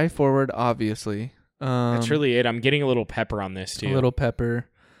rye forward, obviously. That's really it. I'm getting a little pepper on this too. A little pepper,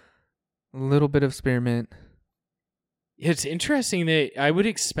 a little bit of spearmint. It's interesting that I would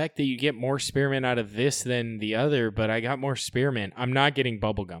expect that you get more spearmint out of this than the other, but I got more spearmint. I'm not getting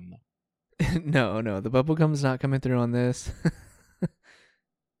bubblegum though. No, the bubblegum's not coming through on this.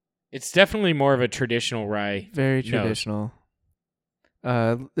 It's definitely more of a traditional rye. Very traditional.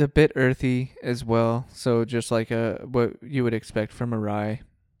 A bit earthy as well, so just like what you would expect from a rye.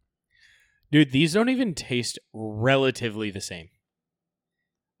 Dude, these don't even taste relatively the same.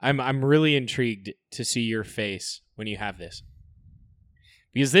 I'm really intrigued to see your face when you have this.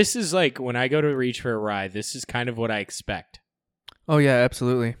 Because this is like, when I go to reach for a rye, this is kind of what I expect. Oh, yeah,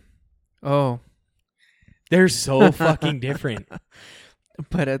 absolutely. Oh. They're so fucking different.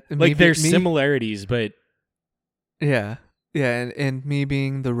 But there's similarities, but... Yeah. Yeah, and me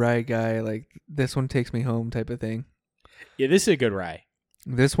being the rye guy, like, this one takes me home type of thing. Yeah, this is a good rye.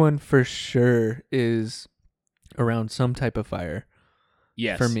 This one for sure is around some type of fire.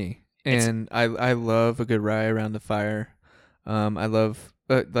 Yes. For me. And I love a good rye around the fire. I love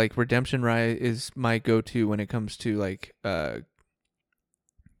like Redemption Rye is my go-to when it comes to like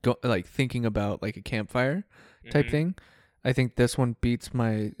thinking about like a campfire type thing. I think this one beats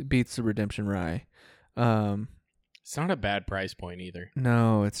the Redemption Rye. It's not a bad price point either.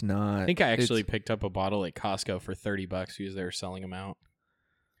 No, it's not. I think I actually picked up a bottle at Costco for $30 because they were selling them out.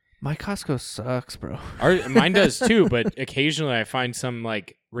 My Costco sucks, bro. Mine does too, but occasionally I find some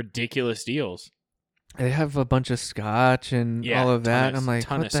like ridiculous deals. They have a bunch of scotch and all of that. I'm like,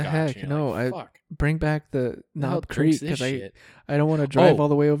 what the heck? No, bring back the Knob Creek because I don't want to drive all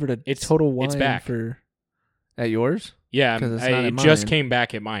the way over to Total Wine. It's back at yours. Yeah, it just came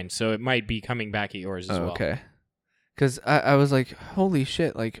back at mine, so it might be coming back at yours as well. Okay. Because I was like, holy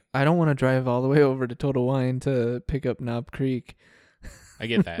shit! Like, I don't want to drive all the way over to Total Wine to pick up Knob Creek. I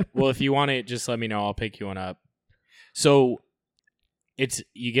get that. Well, if you want it, just let me know. I'll pick you one up. So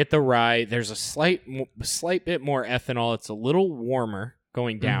you get the rye. There's a slight bit more ethanol. It's a little warmer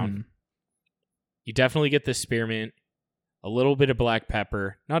going down. Mm-hmm. You definitely get the spearmint, a little bit of black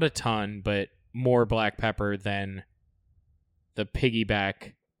pepper, not a ton, but more black pepper than the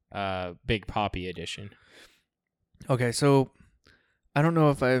piggyback Big Papi edition. Okay, so I don't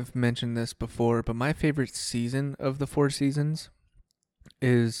know if I've mentioned this before, but my favorite season of the 4 seasons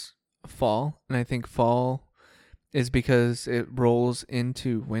is fall, and I think fall is because it rolls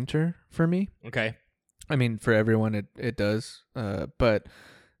into winter for me. Okay. I mean, for everyone it does, but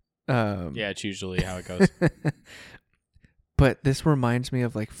yeah, it's usually how it goes. But this reminds me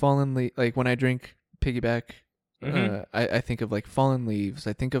of like fallen leaves. Like when I drink piggyback, I think of like fallen leaves.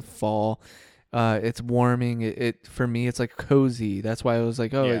 I think of fall. It's warming. It for me, it's like cozy. That's why I was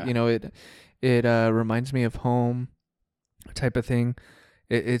like, it reminds me of home, type of thing.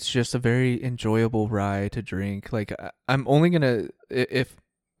 It's just a very enjoyable rye to drink. Like I'm only gonna I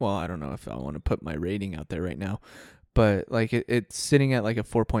don't know if I want to put my rating out there right now, but like it's sitting at like a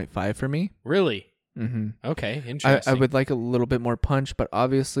 4.5 for me. Really? Mm-hmm. Okay, interesting. I would like a little bit more punch, but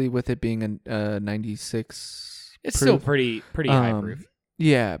obviously with it being a 96, it's proof, still pretty high proof.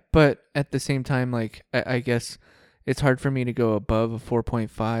 Yeah, but at the same time, like I guess it's hard for me to go above a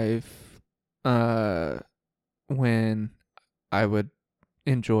 4.5 when I would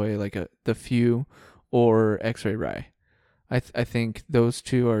enjoy like the Few or X-Ray Rye. I think those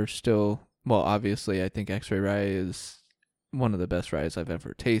two are still, well, obviously I think X-Ray Rye is one of the best ryes I've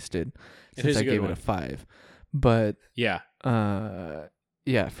ever tasted since I gave it a 5. But yeah, for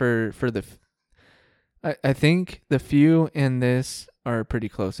the I think the Few and this are pretty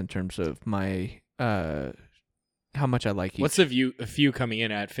close in terms of my how much I like each. What's a Few coming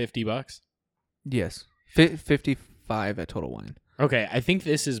in at $50? Yes, 55 at Total Wine. Okay, I think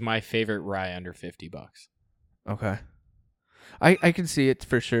this is my favorite rye under $50. Okay, I can see it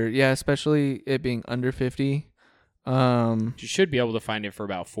for sure. Yeah, especially it being under 50. You should be able to find it for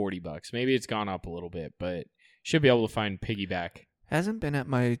about $40. Maybe it's gone up a little bit, but should be able to find piggyback Hasn't been at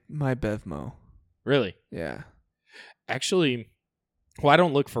my Bevmo. Really? Yeah. Actually, well, I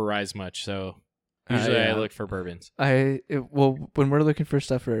don't look for ryes much, so usually I Yeah. look for bourbons. Well, when we're looking for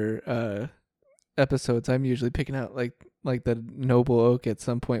stuff for episodes, I'm usually picking out like the Noble Oak. At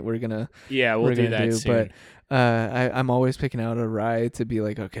some point, we're gonna We'll do that soon. But I'm always picking out a rye to be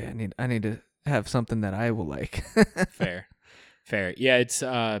like, okay, I need to have something that I will like. Fair. Yeah, it's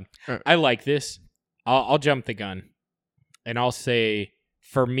I like this. I'll jump the gun, and I'll say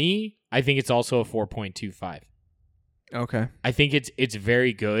for me, I think it's also a 4.25. Okay. I think it's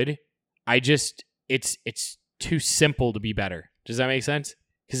very good. It's too simple to be better. Does that make sense?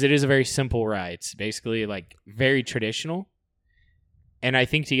 Because it is a very simple rye. It's basically like very traditional. And I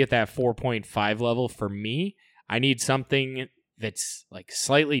think to get that 4.5 level for me, I need something that's like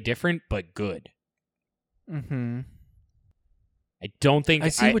slightly different but good. Mm-hmm. I don't think I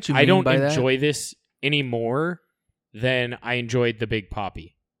see what you I mean don't by that. enjoy this any more than I enjoyed the Big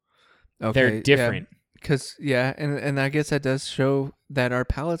Poppy. Okay. They're different. Because and I guess that does show that our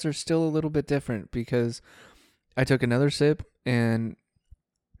palates are still a little bit different. Because I took another sip and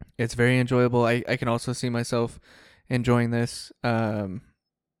it's very enjoyable. I can also see myself enjoying this,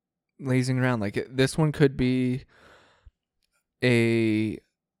 lazing around. Like this one could be a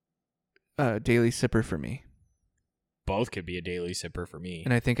daily sipper for me. Both could be a daily sipper for me.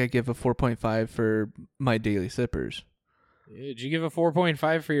 And I think I give a 4.5 for my daily sippers. Did you give a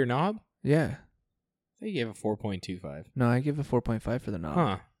 4.5 for your knob? Yeah. I think you gave a 4.25. No, I give a 4.5 for the knob.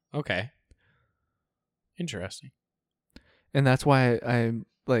 Huh. Okay. Interesting. And that's why I'm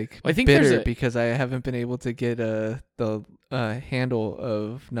like I think bitter because I haven't been able to get the handle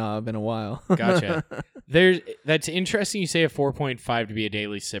of knob in a while. Gotcha. That's interesting you say a 4.5 to be a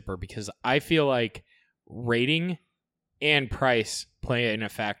daily sipper because I feel like rating and price play in a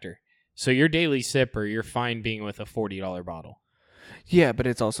factor. So your daily sipper, you're fine being with a $40 bottle. Yeah, but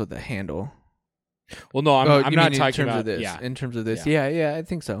it's also the handle. Well, no, I'm not talking in terms about of this. Yeah. In terms of this, yeah, I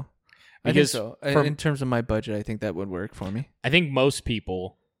think so. Because I think so. In terms of my budget, I think that would work for me. I think most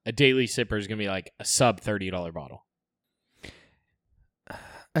people, a daily sipper is going to be like a sub $30 bottle.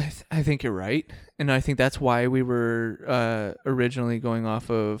 I think you're right, and I think that's why we were originally going off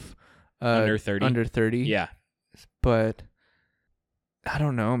of Under 30. Under 30. Yeah. But I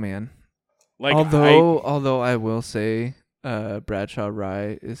don't know, man. Like although I will say Bradshaw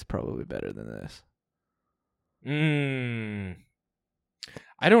Rye is probably better than this.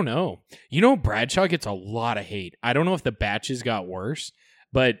 I don't know. You know, Bradshaw gets a lot of hate. I don't know if the batches got worse,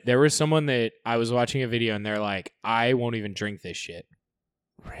 but there was someone that I was watching a video and they're like, I won't even drink this shit.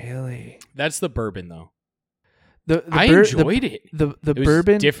 Really? That's the bourbon, though. I enjoyed it. The It was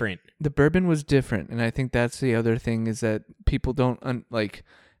bourbon different. The bourbon was different, and I think that's the other thing is that people don't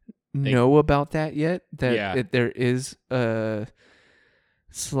know about that yet. That there is a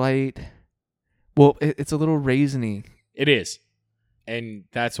slight. Well, it's a little raisiny. It is. And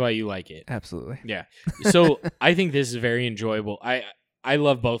that's why you like it. Absolutely. Yeah. So I think this is very enjoyable. I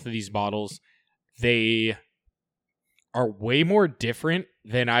love both of these bottles. They are way more different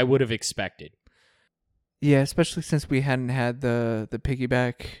than I would have expected. Yeah, especially since we hadn't had the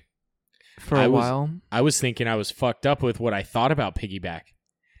piggyback for a while. I was thinking I was fucked up with what I thought about piggyback.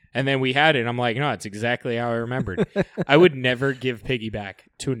 And then we had it, and I'm like, no, it's exactly how I remembered. I would never give piggyback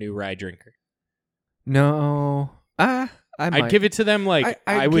to a new rye drinker. No. I'd give it to them like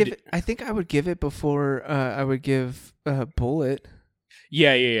I would. I think I would give it before I would give Bullet.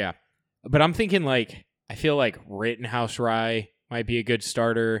 Yeah. But I'm thinking like I feel like Rittenhouse Rye might be a good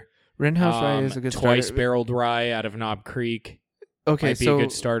starter. Rittenhouse Rye is a good twice starter. barreled rye out of Knob Creek. Okay, might be a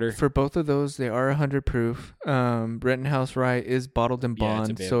good starter. For both of those, they are 100 proof. Rittenhouse Rye is bottled in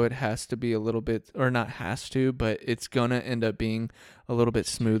bond, so it has to be a little bit, or not has to, but it's gonna end up being a little bit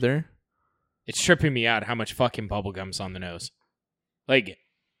smoother. It's tripping me out how much fucking bubblegum's on the nose. Like,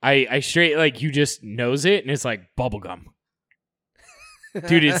 I straight, like, you just nose it, and it's like bubblegum.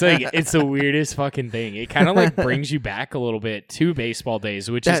 Dude, it's like, it's the weirdest fucking thing. It kind of like brings you back a little bit to baseball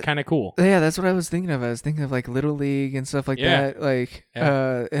days, which is kind of cool. Yeah, that's what I was thinking of. I was thinking of like Little League and stuff like that. Like,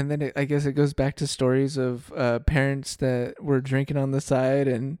 and then I guess it goes back to stories of parents that were drinking on the side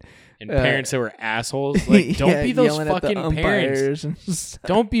and parents that were assholes. Like, don't be those fucking parents.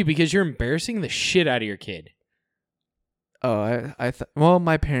 Don't be, because you're embarrassing the shit out of your kid. Oh, well,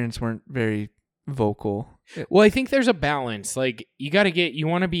 my parents weren't very vocal. Well, I think there's a balance. Like, you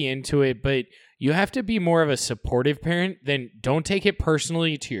want to be into it, but you have to be more of a supportive parent. Then don't take it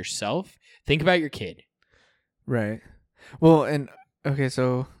personally to yourself. Think about your kid. Right. Well, and okay,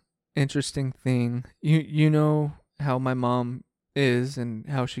 so interesting thing. You know how my mom is and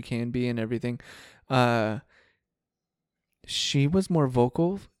how she can be and everything. she was more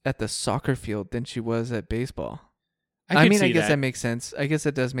vocal at the soccer field than she was at baseball. I mean, I see guess that makes sense. I guess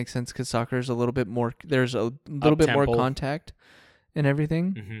that does make sense because soccer is a little bit more. There's a little bit more Up-tempo. contact and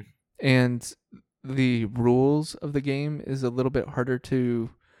everything, Mhm. and the rules of the game is a little bit harder to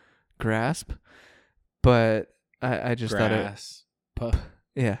grasp. But I just thought it. Grass.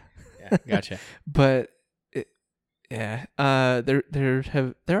 Yeah, Yeah, gotcha. but yeah, there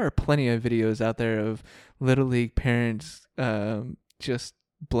are plenty of videos out there of little league parents just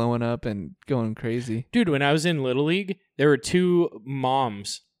blowing up and going crazy. Dude, when I was in Little League, there were two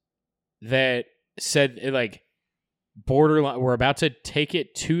moms that said, like, borderline, we're about to take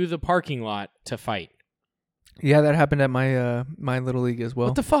it to the parking lot to fight. Yeah, that happened at my my little league as well.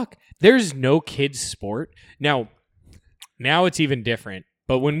 What the fuck? There's no kids sport. Now it's even different.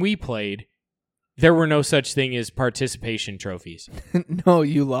 But when we played, there were no such thing as participation trophies. No,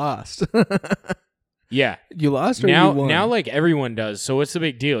 you lost. Yeah. You lost or now, you won? Now, like, everyone does. So what's the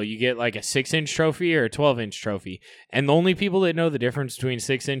big deal? You get like a 6-inch trophy or a 12-inch trophy. And the only people that know the difference between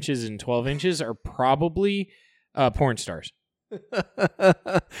 6 inches and 12 inches are probably porn stars.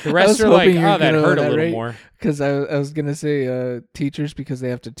 The rest are like, oh, that hurt a little more. Because I was going to say teachers, because they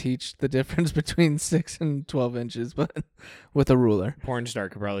have to teach the difference between 6 and 12 inches, but with a ruler. Porn star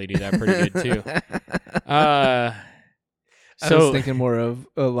could probably do that pretty good too. I was thinking more of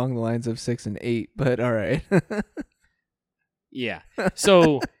along the lines of 6 and 8, but all right. Yeah.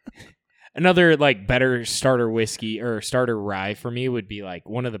 So another like better starter whiskey or starter rye for me would be like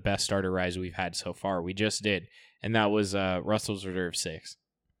one of the best starter ryes we've had so far. We just did, and that was Russell's Reserve 6.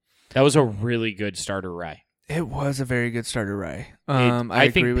 That was a really good starter rye. It was a very good starter rye. I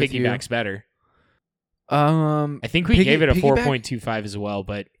think agree with you. Piggyback's better. I think we gave it a 4.25 as well,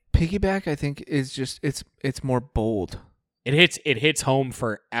 but Piggyback I think is just it's more bold. It hits home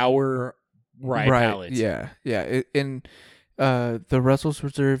for our rye palates. Yeah. The Russell's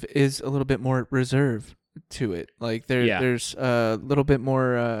Reserve is a little bit more reserve to it. Like there's a little bit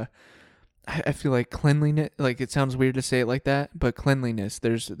more. I feel like cleanliness. Like it sounds weird to say it like that, but cleanliness.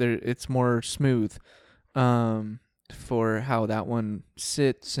 It's more smooth. For how that one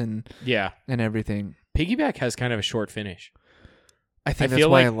sits and everything. Piggyback has kind of a short finish. I think that's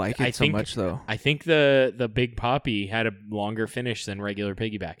why I like it so much, though. I think the Big Poppy had a longer finish than regular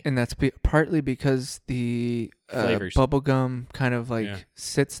Piggyback. And that's partly because the bubblegum kind of like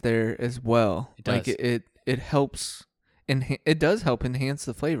sits there as well. It does. Like it helps, it does help enhance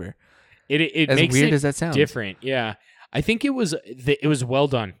the flavor. It as makes weird it as that sounds. Different, yeah. I think it was well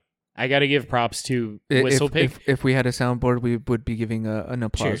done. I got to give props to Whistle Pig. If we had a soundboard, we would be giving an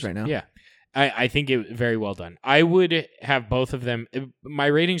applause Cheers. right now. Yeah. I think it very well done. I would have both of them. My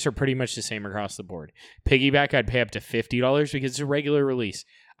ratings are pretty much the same across the board. Piggyback, I'd pay up to $50 because it's a regular release.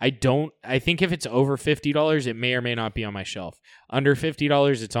 I think if it's over $50, it may or may not be on my shelf. Under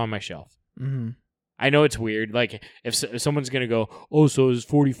 $50, it's on my shelf. Mm-hmm. I know it's weird. Like if someone's gonna go, oh, so it's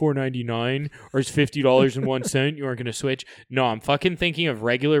 $44.99 or it's $50.01, you aren't gonna switch. No, I'm fucking thinking of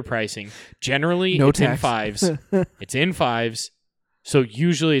regular pricing. Generally, no it's tax. in fives. It's in fives. So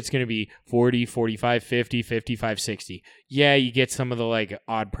usually it's going to be 40, 45, 50, 55, 60. Yeah, you get some of the like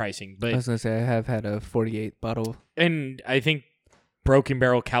odd pricing, but I was going to say I have had a 48 bottle. And I think Broken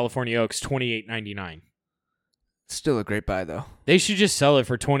Barrel California Oaks $28.99. Still a great buy though. They should just sell it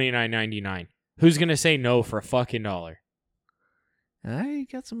for $29.99. Who's going to say no for a fucking $1? I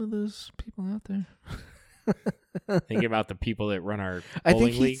got some of those people out there. Thinking about the people that run our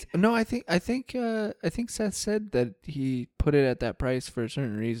bowling league. No, I think Seth said that he put it at that price for a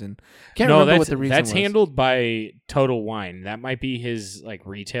certain reason. Can't remember what the reason was. That's handled by Total Wine. That might be his like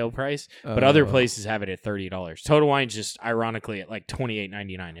retail price, but other places have it at $30. Total Wine's just ironically at like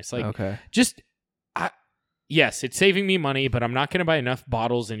 $28.99. It's like yes, it's saving me money, but I'm not going to buy enough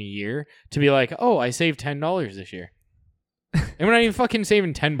bottles in a year to be like, oh, I saved $10 this year, and we're not even fucking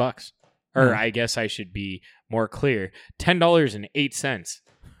saving $10. Or I guess I should be more clear. $10.08.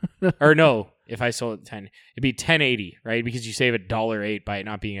 Or no, if I sold it 10, it'd be $10.80, right? Because you save $1.08 by it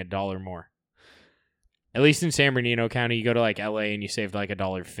not being $1 more. At least in San Bernardino County, you go to like LA and you save like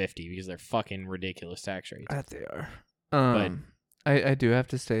 $1.50 because they're fucking ridiculous tax rates. That they are. But I do have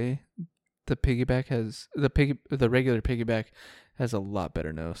to say, the Piggyback has the regular Piggyback has a lot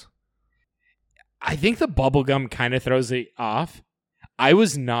better nose. I think the bubblegum kind of throws it off. I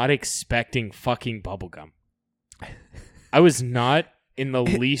was not expecting fucking bubblegum. I was not in the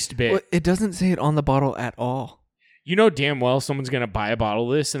least bit. It doesn't say it on the bottle at all. You know damn well someone's going to buy a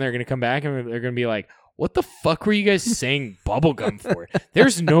bottle of this and they're going to come back and they're going to be like, what the fuck were you guys saying bubblegum for?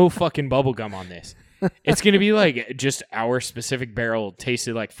 There's no fucking bubblegum on this. It's going to be like just our specific barrel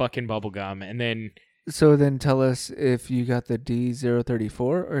tasted like fucking bubblegum and then So then tell us if you got the D034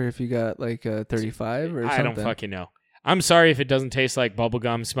 or if you got like a 35 or something. I don't fucking know. I'm sorry if it doesn't taste like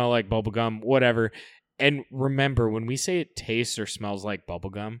bubblegum, smell like bubblegum, whatever. And remember, when we say it tastes or smells like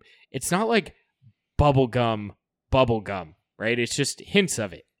bubblegum, it's not like bubblegum, right? It's just hints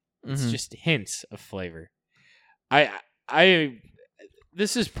of it. It's just hints of flavor.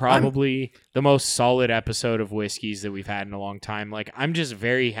 This is probably the most solid episode of whiskeys that we've had in a long time. Like, I'm just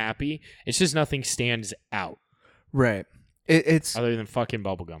very happy. It's just nothing stands out. Right. It's other than fucking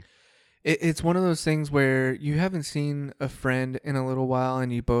bubblegum. It's one of those things where you haven't seen a friend in a little while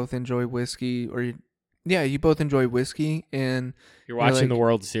and you both enjoy whiskey you both enjoy whiskey and you're watching the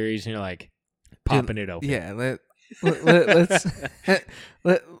World Series and you're like popping it open. Yeah.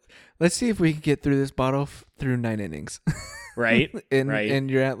 Let's see if we can get through this bottle through 9 innings. Right.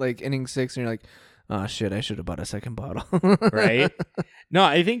 And you're at like inning 6 and you're like, oh shit, I should have bought a second bottle. Right. No,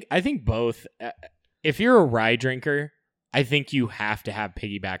 I think both. If you're a rye drinker, I think you have to have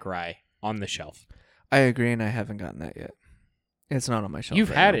Piggyback Rye on the shelf. I agree, and I haven't gotten that yet. It's not on my shelf. You've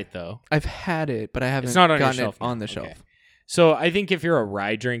had it though. I've had it, but I haven't it's not on gotten your shelf it on the shelf. Okay. So I think if you're a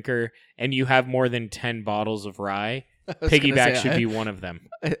rye drinker and you have more than 10 bottles of rye, Piggyback should be one of them.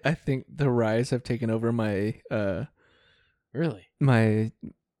 I think the ryes have taken over my really my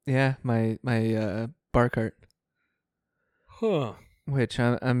bar cart. Huh. Which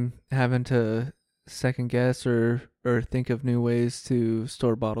I'm having to second guess or think of new ways to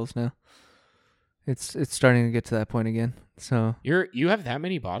store bottles now. It's starting to get to that point again. So you have that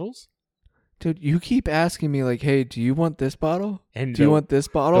many bottles? Dude, you keep asking me like, "Hey, do you want this bottle? And do you want this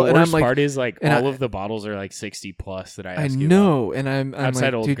bottle?" The and worst I'm like, part is like all of the bottles are like 60 plus that I ask you know, about. and I'm outside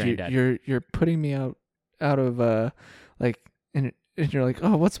like, old dude, granddad. you're putting me out of like, and you're like,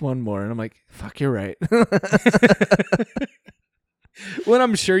 "Oh, what's one more?" And I'm like, "Fuck, you're right." Well,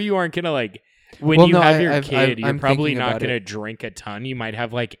 I'm sure you aren't gonna like when you have your kid. You're probably not gonna drink a ton. You might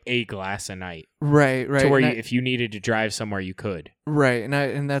have like a glass a night, right? To where if you needed to drive somewhere, you could. Right,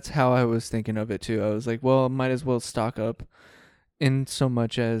 and that's how I was thinking of it too. I was like, well, might as well stock up, in so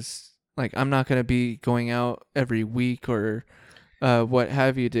much as like I'm not gonna be going out every week or what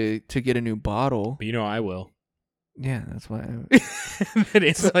have you to get a new bottle. But I will. Yeah, that's why. But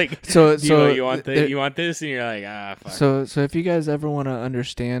it's like so you want you want this, and you're like fuck. So if you guys ever want to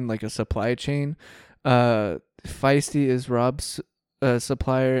understand like a supply chain, Feisty is Rob's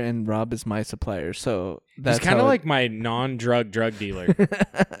supplier and Rob is my supplier. So that's he's kind of like my non-drug dealer.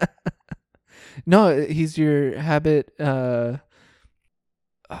 No, he's your habit. Oh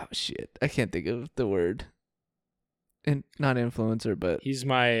shit, I can't think of the word. And not influencer, but he's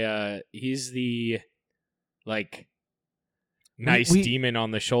my he's the like nice demon on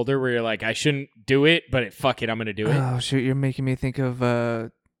the shoulder where you're like, I shouldn't do it, but fuck it, I'm gonna do it. Oh shoot, you're making me think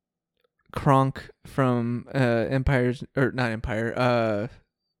of Kronk from Emperor's New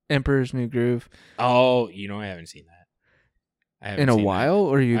Groove. Oh, I haven't seen that. In a while,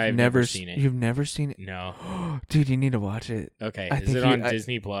 or you've never seen it? You've never seen it? No, dude, you need to watch it. Okay, is it on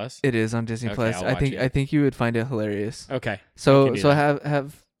Disney Plus? It is on Disney Plus. I think you would find it hilarious. Okay, so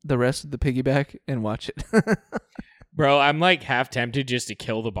have the rest of the piggyback and watch it. Bro, I'm like half tempted just to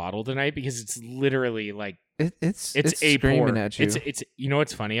kill the bottle tonight because it's literally like it's a screaming pour. at you. It's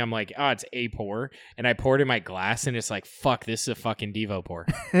what's funny? I'm like, it's a pour, and I poured in my glass, and it's like, fuck, this is a fucking Devo pour.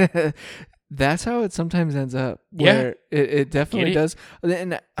 That's how it sometimes ends up. Where it definitely does.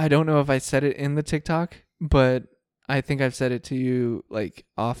 And I don't know if I said it in the TikTok, but I think I've said it to you like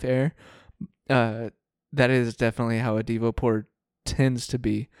off air. That is definitely how a Devo pour tends to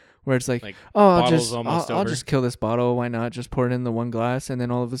be, where it's like I'll just kill this bottle. Why not just pour it in the one glass? And then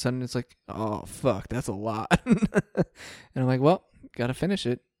all of a sudden it's like, oh fuck, that's a lot. And I'm like, well, gotta finish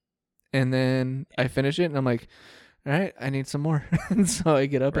it. And then I finish it, and I'm like, all right, I need some more. And so I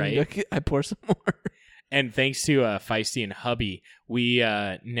get up and I pour some more. And thanks to Feisty and Hubby, we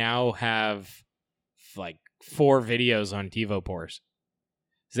now have like 4 videos on Devo pours.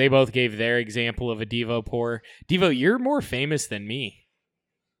 They both gave their example of a Devo pour. Devo, you're more famous than me.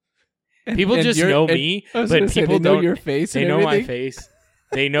 People just know me, but people don't know your face. They know my face.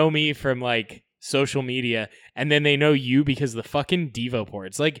 They know me from like social media, and then they know you because of the fucking Devo pour.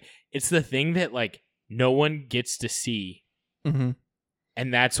 It's like it's the thing that like no one gets to see, and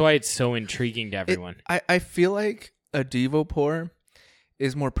that's why it's so intriguing to everyone. I feel like a Devo pour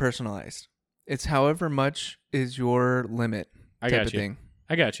is more personalized. It's however much is your limit type of thing.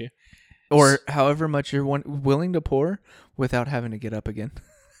 I got you. Or however much you're willing to pour without having to get up again.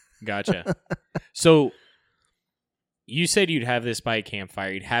 Gotcha. So you said you'd have this by a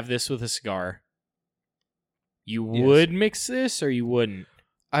campfire. You'd have this with a cigar. You would mix this or you wouldn't?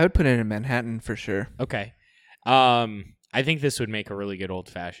 I would put it in Manhattan for sure. Okay. I think this would make a really good old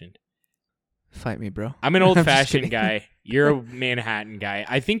fashioned. Fight me, bro. I'm an I'm old just fashioned kidding. guy. You're a Manhattan guy.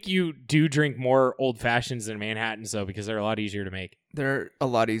 I think you do drink more old fashions than Manhattans though, because they're a lot easier to make. They're a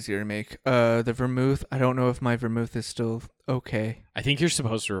lot easier to make. The vermouth, I don't know if my vermouth is still okay. I think you're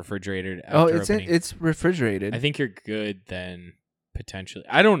supposed to refrigerate it Oh, after it's opening. it's refrigerated. I think you're good then, potentially.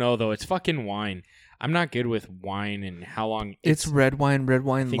 I don't know though. It's fucking wine. I'm not good with wine and how long it's red wine. Red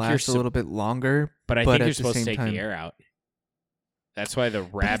wine think you're lasts a little bit longer, but I but think at you're the supposed to same take time- the air out. That's why the but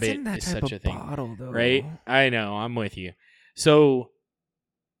it's rabbit in that is type such of a thing. bottle, though. Right? I know. I'm with you. So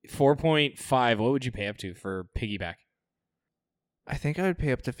 4.5, what would you pay up to for piggyback? I think I would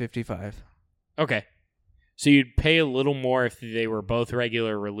pay up to 55. Okay. So you'd pay a little more if they were both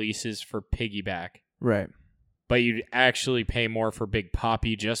regular releases for piggyback, Right. but you'd actually pay more for Big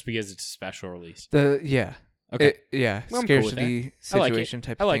Poppy just because it's a special release. Yeah. Okay. Yeah. Well, I'm cool with Scarcity I like it. situation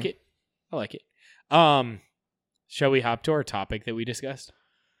type I of like thing. it. I like it. Shall we hop to our topic that we discussed?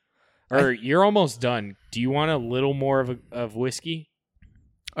 Or you're almost done. Do you want a little more of whiskey?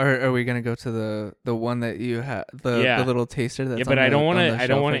 Or are we gonna go to the one that you have Yeah. the little taster that's Yeah, but on I don't want to. I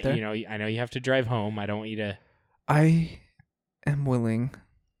don't want to. You know, I know you have to drive home. I don't want you to. I am willing,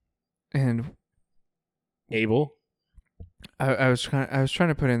 and Abel. I was trying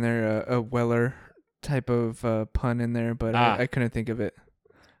to put in there a Weller type of pun in there, but I couldn't think of it.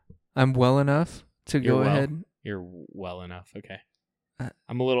 I'm well enough to You're go well. ahead. You're well enough. Okay. Uh,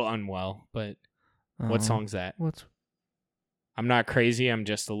 I'm a little unwell, but what song's that? What's I'm not crazy. I'm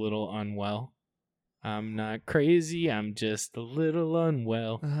just a little unwell. I'm not crazy. I'm just a little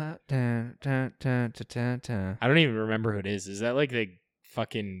unwell. dun, dun, dun, dun, dun, dun. I don't even remember who it is. Is that like the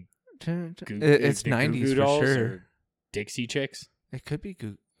fucking Dun, dun. Goo- It's the 90s Goo Goo for Dolls sure. or Dixie Chicks? It could be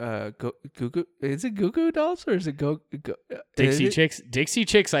Goo Goo. Is it Goo Goo Dolls or is it Dixie is it? Chicks. Dixie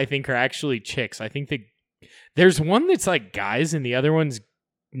Chicks, I think, are actually chicks. I think there's one that's like guys and the other one's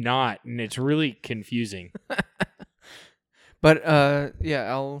not, and it's really confusing. But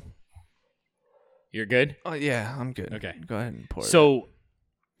yeah, You're good? Oh yeah, I'm good. Okay. Go ahead and pour it. So,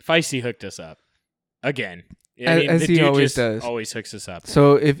 Feisty hooked us up again. As the he dude always just does. always hooks us up.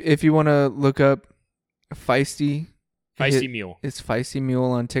 So if you want to look up Feisty, Feisty Mule. it's Feisty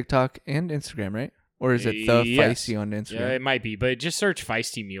Mule on TikTok and Instagram, right? Or is it the Yes. Feisty on Yeah, Instagram? it might be, but just search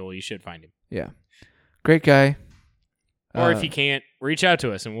Feisty Mule. You should find him. Yeah. Great guy. Or if you can't, reach out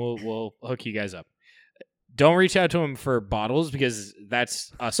to us and we'll hook you guys up. Don't reach out to him for bottles because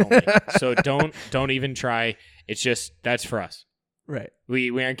that's us only. So don't even try. It's just that's for us. Right. We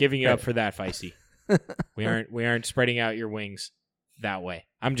aren't giving you up Right. for that, Feisty. We aren't spreading out your wings that way.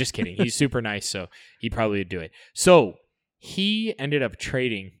 I'm just kidding. He's super nice, so he probably would do it. So he ended up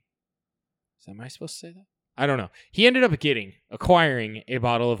trading. Am I supposed to say that? I don't know. He ended up acquiring a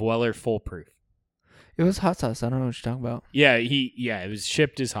bottle of Weller Full Proof. It was hot sauce. I don't know what you're talking about. Yeah, it was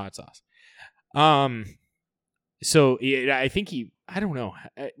shipped as hot sauce. So I think I don't know,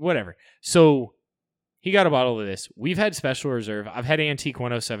 whatever. So he got a bottle of this. We've had Special Reserve. I've had Antique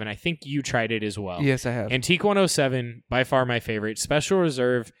 107. I think you tried it as well. Yes, I have. Antique 107, by far my favorite. Special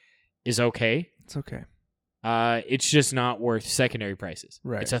Reserve is okay. It's okay. It's just not worth secondary prices.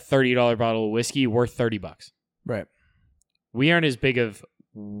 Right. It's a $30 bottle of whiskey worth $30. Right. We aren't as big of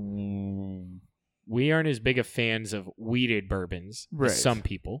fans of weeded bourbons Right. as some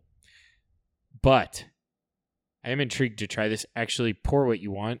people. But I am intrigued to try this. Actually, pour what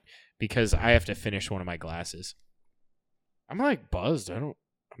you want because I have to finish one of my glasses. I'm like buzzed. I'm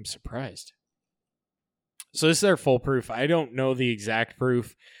surprised. So this is their full proof. I don't know the exact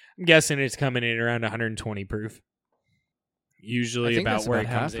proof. I'm guessing it's coming in around 120 proof. Usually I think about that's where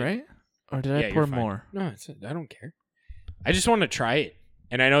about it comes half, in. right? Or did Yeah, I you're pour fine. more? No, I don't care. I just want to try it.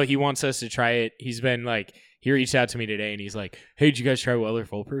 And I know he wants us to try it. He's been like, he reached out to me today and he's like, hey, did you guys try Weller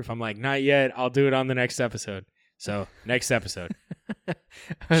Full Proof? I'm like, not yet. I'll do it on the next episode. So, next episode. I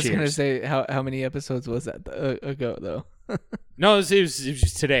was going to Cheers. say, how many episodes was that ago, though? No, it was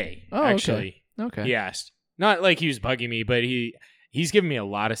just today, Oh, okay. actually. Okay. He asked. Not like he was bugging me, but he's given me a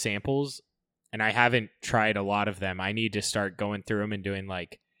lot of samples and I haven't tried a lot of them. I need to start going through them and doing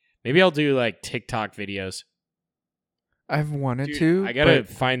maybe I'll do TikTok videos. I've wanted Dude, to. I gotta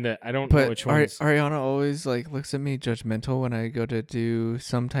find I don't know which ones. Ariana always looks at me judgmental when I go to do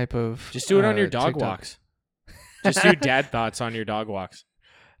some type of. Just do it on your dog TikTok. walks. Just do dad thoughts on your dog walks.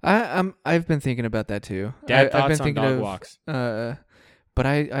 I've been thinking about that too. Dad I've thoughts been on thinking dog of, walks. But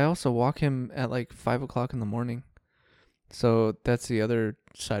I also walk him at 5:00 in the morning, so that's the other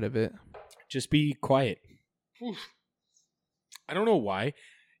side of it. Just be quiet. I don't know why.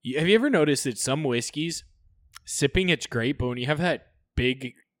 Have you ever noticed that some whiskeys, sipping it's great, but when you have that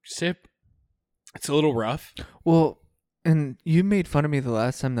big sip. It's a little rough. Well, and you made fun of me the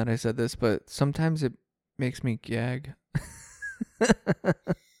last time that I said this, but sometimes it makes me gag.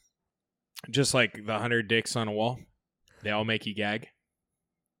 Just like the 100 dicks on a wall. They all make you gag.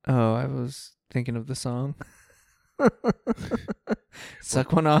 Oh, I was thinking of the song.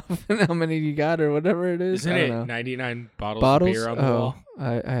 Suck one off and how many you got or whatever it is. Isn't I don't it know. 99 bottles of beer on the wall?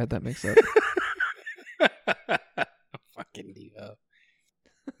 I had that mixed up. Fucking diva.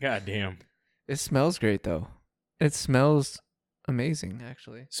 God damn. It smells great though. It smells amazing,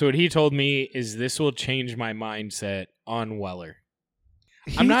 actually. So what he told me is this will change my mindset on Weller.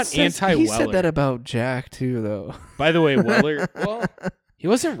 I'm not anti-Weller. He said that about Jack too, though. By the way, Weller, well, he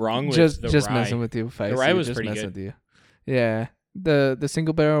wasn't wrong with just rye. messing with you, Feisty. The rye was just pretty messing good. with you. Yeah, the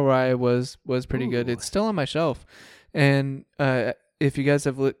single barrel rye was pretty good. It's still on my shelf, and if you guys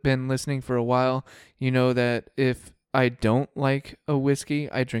have been listening for a while, you know that if I don't like a whiskey,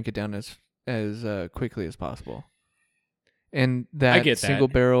 I drink it down as quickly as possible. And I get that. single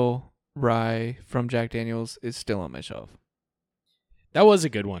barrel rye from Jack Daniel's is still on my shelf. That was a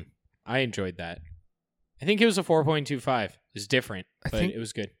good one. I enjoyed that. I think it was a 4.25. It's different, but it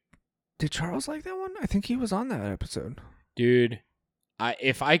was good. Did Charles like that one? I think he was on that episode. Dude,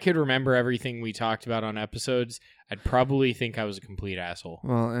 if I could remember everything we talked about on episodes, I'd probably think I was a complete asshole.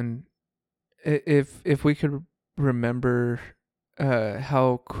 Well, and if we could remember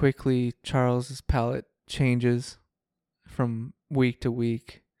how quickly Charles's palate changes from week to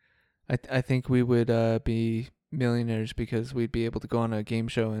week, I think we would be millionaires because we'd be able to go on a game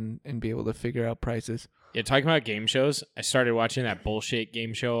show and be able to figure out prices. Yeah, talking about game shows, I started watching that bullshit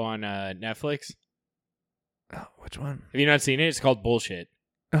game show on Netflix. Oh, which one? Have you not seen it? It's called Bullshit.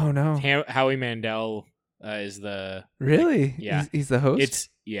 Oh no, Howie Mandel is the really? Yeah, he's the host.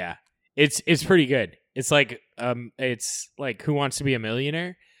 It's pretty good. It's like Who Wants to Be a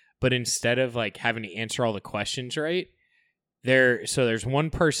Millionaire, but instead of like having to answer all the questions right, there's one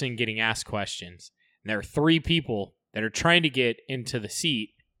person getting asked questions. And there are three people that are trying to get into the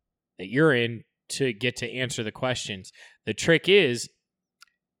seat that you're in to get to answer the questions. The trick is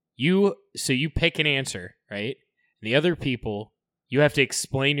you pick an answer, right? And the other people, you have to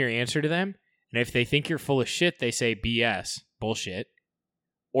explain your answer to them. And if they think you're full of shit, they say BS, bullshit.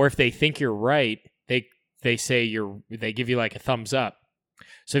 Or if they think you're right, they say they give you like a thumbs up.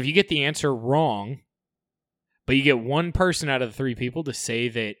 So if you get the answer wrong, but you get one person out of the three people to say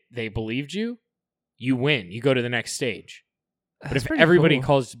that they believed you, you win. You go to the next stage. But if everybody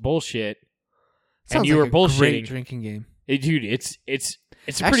calls bullshit and you were bullshitting, great drinking game, dude, it's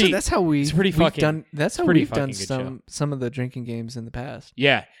actually pretty. That's how we've done. That's how we've done show. some of the drinking games in the past.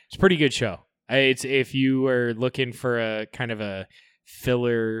 Yeah, it's a pretty good show. It's if you were looking for a kind of a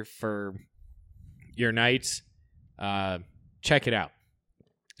filler for your nights, check it out.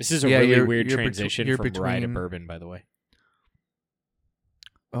 This is a really weird transition from rye to bourbon, by the way.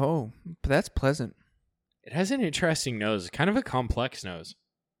 Oh, but that's pleasant. It has an interesting nose, kind of a complex nose.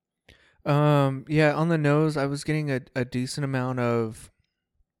 Yeah, on the nose, I was getting a decent amount of.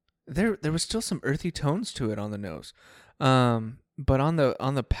 There was still some earthy tones to it on the nose, but on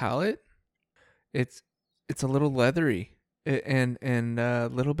the palate, it's a little leathery and a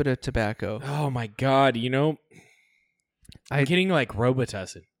little bit of tobacco. Oh my god! You know, I'm getting like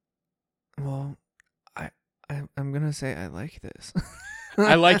Robitussin. Well, I'm gonna say I like this.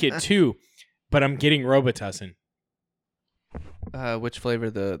 I like it too, but I'm getting Robitussin. Which flavor?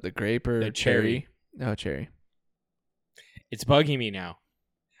 The grape or the cherry? Oh, cherry. It's bugging me now.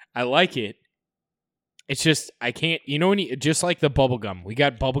 I like it. It's just I can't. You know when just like the bubble gum, we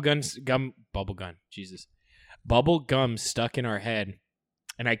got bubble gum. Jesus, bubble gum stuck in our head,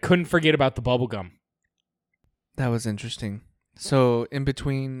 and I couldn't forget about the bubble gum. That was interesting. So in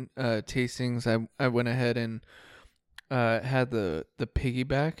between tastings, I went ahead and had the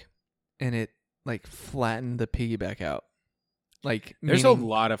piggyback, and it like flattened the piggyback out. Like there's a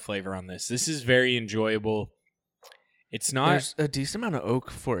lot of flavor on this. This is very enjoyable. It's not. There's a decent amount of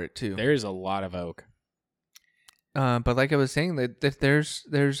oak for it too. There's a lot of oak. But like I was saying, that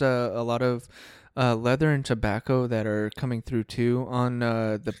there's a lot of leather and tobacco that are coming through too on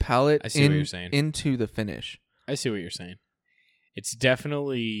the palate. I see what you're saying. Into the finish. I see what you're saying. It's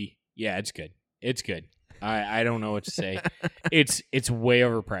definitely it's good. It's good. I don't know what to say. It's way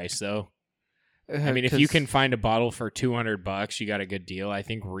overpriced though. I mean, if you can find a bottle for $200, you got a good deal. I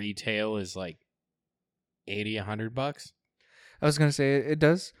think retail is like $80-$100. I was gonna say it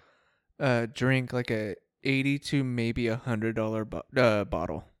does drink like a $80 to maybe $100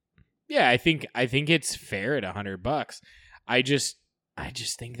 bottle. Yeah, I think it's fair at $100. I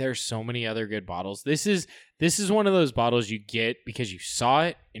just think there's so many other good bottles. This is one of those bottles you get because you saw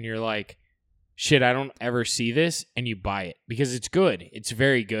it and you're like, shit, I don't ever see this, and you buy it because it's good. It's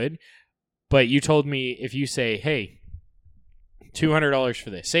very good. But you told me if you say, hey, $200 for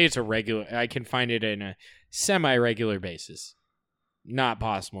this, say it's a regular, I can find it in a semi-regular basis. Not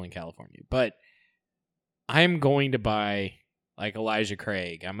possible in California, but I'm going to buy like Elijah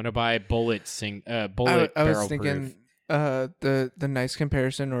Craig. I'm going to buy Bullet Bullet I was Barrel thinking Proof. the nice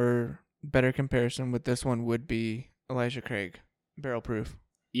comparison or better comparison with this one would be Elijah Craig barrel proof.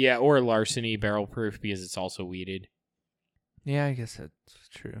 Yeah, or Larceny Barrel Proof because it's also weeded. Yeah, I guess that's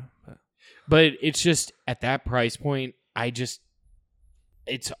true. But it's just at that price point,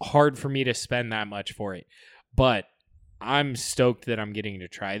 it's hard for me to spend that much for it. But I'm stoked that I'm getting to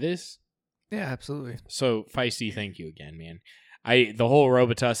try this. Yeah, absolutely. So, Feisty, thank you again, man. The whole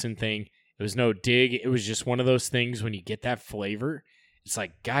Robitussin thing, it was no dig. It was just one of those things when you get that flavor, it's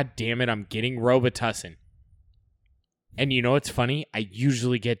like, God damn it, I'm getting Robitussin. And you know what's funny? I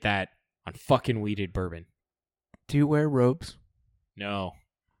usually get that on fucking weeded bourbon. Do you wear robes? No.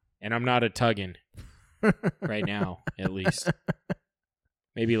 And I'm not a tuggin right now, at least.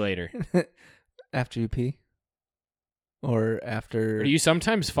 Maybe later. After you pee? Or after... Or do you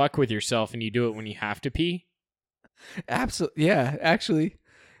sometimes fuck with yourself and you do it when you have to pee? Absolutely. Yeah, actually.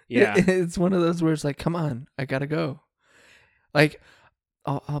 Yeah. It's one of those where it's like, come on, I gotta go. Like,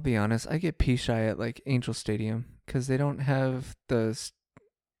 I'll be honest, I get pee shy at like Angel Stadium because they don't have the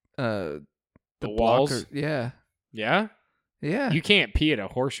walls? blocker. Yeah. Yeah? Yeah. You can't pee at a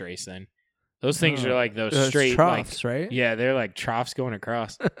horse race then. Those things are like those Those straight troughs, like, right? Yeah, they're like troughs going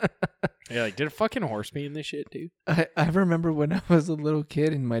across. You're like, did a fucking horse pee in this shit, dude? I remember when I was a little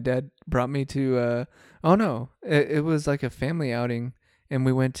kid and my dad brought me to it was like a family outing and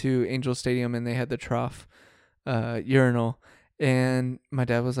we went to Angel Stadium and they had the trough urinal and my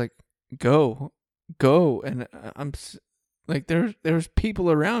dad was like, go, and I'm like, there's people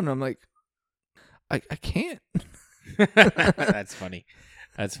around. I'm like, I can't. That's funny.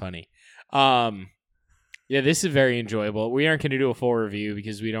 Yeah, this is very enjoyable. We aren't going to do a full review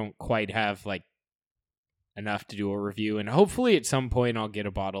because we don't quite have like enough to do a review, and hopefully at some point I'll get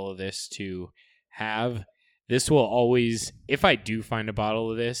a bottle of this to have. This will always, if I do find a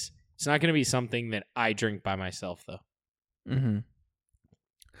bottle of this, it's not going to be something that I drink by myself though. Mm-hmm.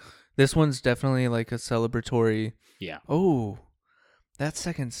 This one's definitely like a celebratory. Yeah. Oh, that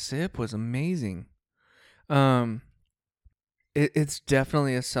second sip was amazing. It's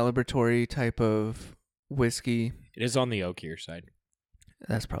definitely a celebratory type of whiskey. It is on the oakier side.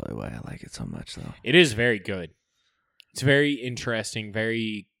 That's probably why I like it so much, though. It is very good. It's very interesting.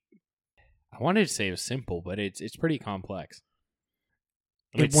 Very, I wanted to say it was simple, but it's pretty complex.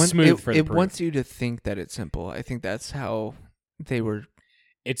 It's smooth for the proof. It wants you to think that it's simple. I think that's how they were.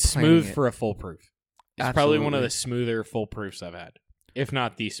 It's smooth for a full proof. It's Absolutely. probably one of the smoother full proofs I've had, if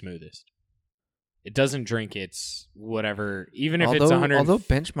not the smoothest. It doesn't drink its whatever, even if it's 100. Although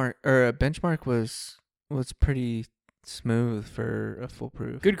benchmark was pretty smooth for a full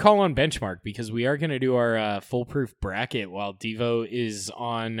proof. Good call on Benchmark because we are going to do our full proof bracket while Devo is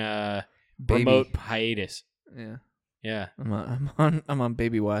on remote hiatus. Yeah. Yeah. I'm on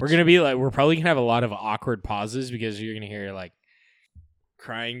baby watch. We're probably gonna have a lot of awkward pauses because you're gonna hear like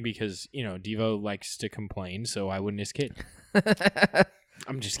crying because Devo likes to complain, so I wouldn't his kid.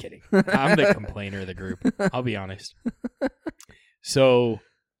 I'm just kidding. I'm the complainer of the group. I'll be honest. So,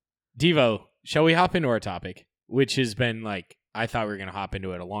 Devo, shall we hop into our topic, which has been like I thought we were gonna hop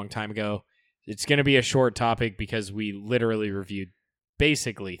into it a long time ago. It's gonna be a short topic because we literally reviewed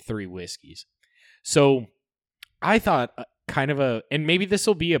basically 3 whiskeys. So. I thought and maybe this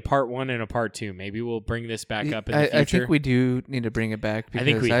will be a part 1 and a part 2. Maybe we'll bring this back up in the future. I think we do need to bring it back because I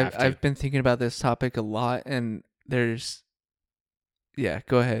think we have to. I've been thinking about this topic a lot, and there's,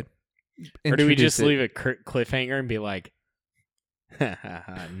 go ahead. Or do we just leave a cliffhanger and be like,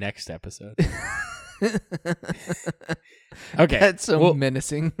 next episode? Okay. That's so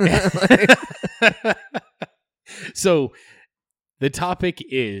menacing. So the topic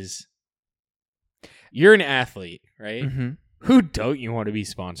is, you're an athlete, right? Mm-hmm. Who don't you want to be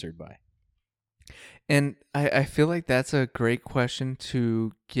sponsored by? And I feel like that's a great question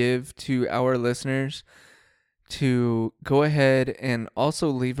to give to our listeners to go ahead and also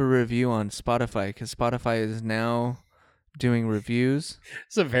leave a review on Spotify, because Spotify is now doing reviews.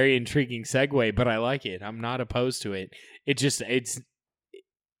 It's a very intriguing segue, but I like it. I'm not opposed to it. It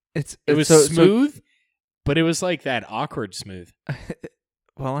was smooth, but it was like that awkward smooth.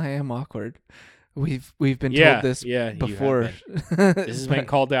 Well, I am awkward. We've been Yeah, told this yeah, you have before. This has been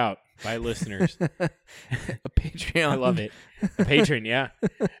called out by listeners. A Patreon. I love it. A patron, yeah.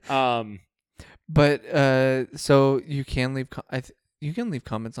 But so you can leave. You can leave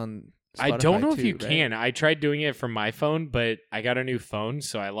comments on Spotify I don't know if too, you right? can. I tried doing it from my phone, but I got a new phone,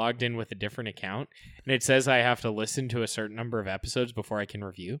 so I logged in with a different account, and it says I have to listen to a certain number of episodes before I can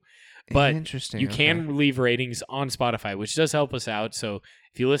review. But Interesting. you okay. can leave ratings on Spotify, which does help us out. So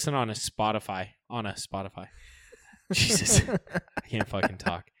if you listen on a Spotify, Jesus, I can't fucking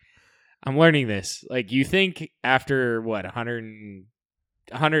talk. I'm learning this. Like, you think after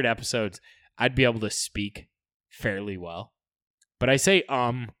 100 episodes, I'd be able to speak fairly well, but I say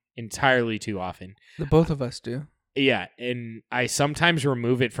entirely too often. The both of us do. Yeah, and I sometimes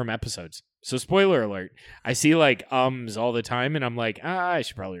remove it from episodes. So spoiler alert, I see like ums all the time, and I'm like, I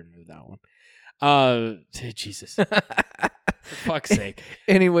should probably remove that one. Jesus, for fuck's sake.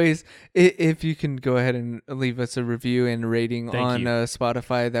 Anyways, if you can go ahead and leave us a review and rating Thank on you.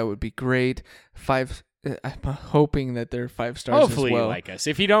 Spotify, that would be great. I'm hoping that they're 5 stars Hopefully as well. you like us.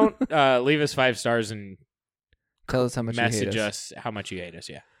 If you don't, leave us 5 stars and Tell us how much message you hate us. us how much you hate us.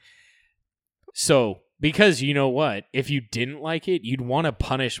 Yeah. So, because you know what? If you didn't like it, you'd want to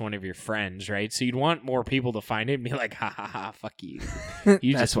punish one of your friends, right? So you'd want more people to find it and be like, ha ha ha, fuck you.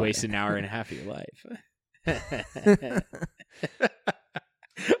 You That's just why. wasted an hour and a half of your life.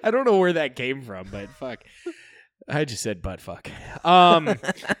 I don't know where that came from, but fuck. I just said butt fuck.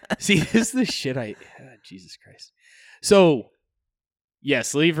 See, this is the shit Jesus Christ. So,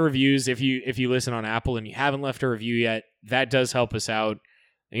 yes, leave reviews if you listen on Apple and you haven't left a review yet. That does help us out.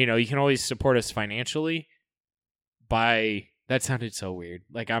 You know, you can always support us financially by... That sounded so weird.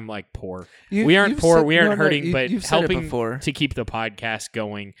 Like I'm like poor. We aren't poor. We aren't hurting, but you've said it helping before. to keep the podcast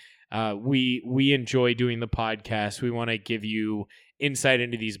going. We enjoy doing the podcast. We want to give you insight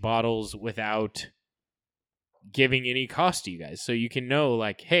into these bottles without giving any cost to you guys. So you can know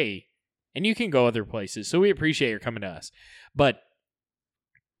like, hey, and you can go other places. So we appreciate your coming to us. But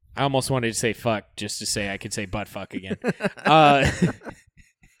I almost wanted to say fuck just to say I could say butt fuck again.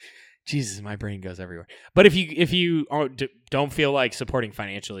 Jesus, my brain goes everywhere. But if you don't feel like supporting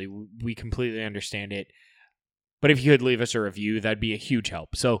financially, we completely understand it. But if you could leave us a review, that'd be a huge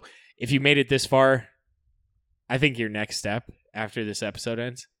help. So if you made it this far, I think your next step after this episode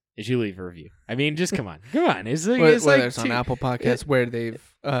ends is you leave a review. I mean, just come on. It's Whether like it's on Apple Podcasts where they've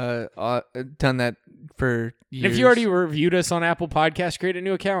done that for years. If you already reviewed us on Apple Podcasts, create a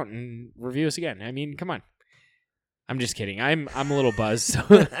new account and review us again. I mean, come on. I'm just kidding. I'm a little buzzed,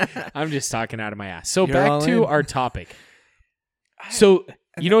 so I'm just talking out of my ass. So You're back all to in. our topic. So,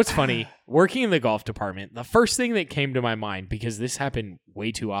 you know what's funny? Working in the golf department, the first thing that came to my mind, because this happened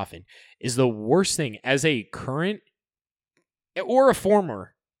way too often, is the worst thing as a current or a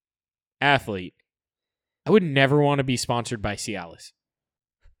former athlete. I would never want to be sponsored by Cialis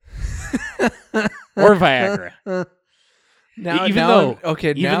or Viagra.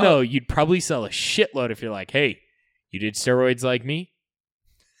 Even though you'd probably sell a shitload if you're like, hey, you did steroids like me?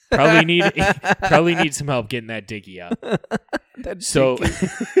 Probably need some help getting that dicky up. So,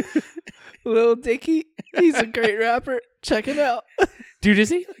 Lil Dicky, he's a great rapper. Check it out, dude.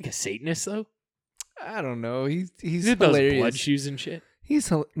 Isn't he like a Satanist though? I don't know. He's He did those hilarious. blood shoes and shit.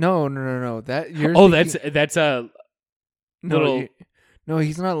 No. That you're. Oh, thinking- that's a little. No,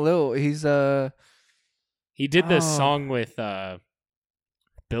 he's not Lil. He's He did this Oh. song with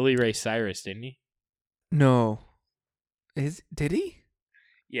Billy Ray Cyrus, didn't he? No. Did he?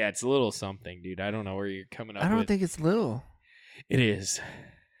 Yeah, it's a little something, dude. I don't know where you're coming up I don't with. think it's Lil. It is.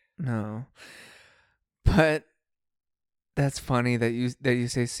 No. But that's funny that you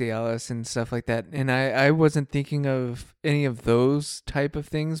say Cialis and stuff like that. And I wasn't thinking of any of those type of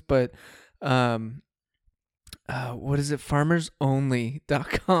things, but what is it?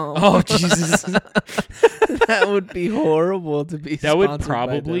 FarmersOnly.com. Oh, Jesus. That would be horrible to be That would sponsored by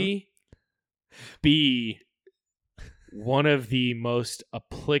them. probably be one of the most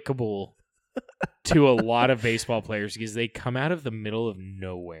applicable to a lot of baseball players because they come out of the middle of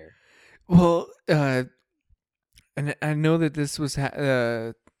nowhere. Well, and I know that this was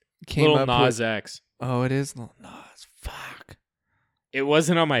came Little up Nas with, X. Oh, it is Lil Nas. Fuck. It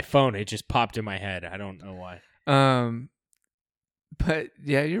wasn't on my phone. It just popped in my head. I don't know why. But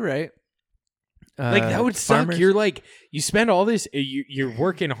yeah, you're right. Like that would suck. farmers- You're like you spend all this. You're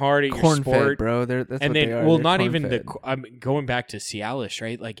working hard at your corn sport, fed, bro. That's and what then they are. well, They're not even corn-fed. I'm going back to Cialis,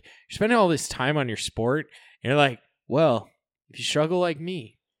 right? Like you're spending all this time on your sport, and you're like, well, if you struggle like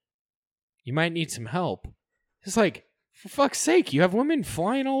me, you might need some help. It's like, for fuck's sake, you have women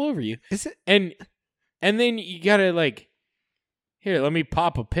flying all over you, Is it? and then you gotta like, here, let me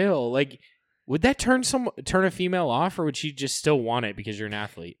pop a pill. Like, Would that turn a female off, or would she just still want it because you're an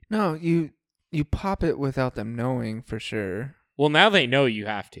athlete? No, you pop it without them knowing for sure. Well, now they know you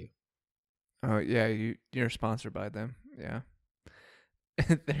have to. Oh yeah, you're sponsored by them. Yeah.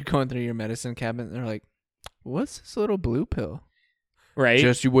 They're going through your medicine cabinet and they're like, "What's this little blue pill?" Right?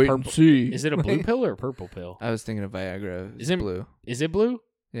 Just you wait and see. Is it a blue pill or a purple pill? I was thinking of Viagra. Is it blue? Is it blue?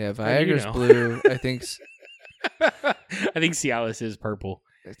 Yeah, How do you Viagra's know? blue. I think I think Cialis is purple.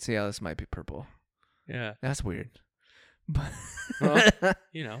 Cialis might be purple. Yeah. That's weird. But Well,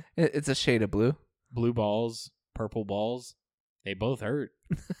 you know, it's a shade of blue. blue balls, purple balls, they both hurt.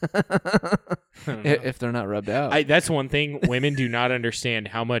 I don't know. If they're not rubbed out. That's one thing women do not understand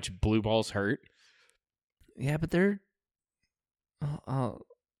how much blue balls hurt. Yeah, but they're. Can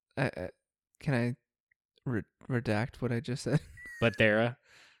I redact what I just said? But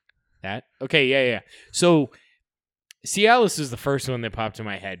that okay, yeah. So Cialis is the first one that popped in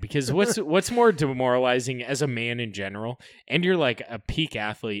my head because what's more demoralizing as a man in general, and you're like a peak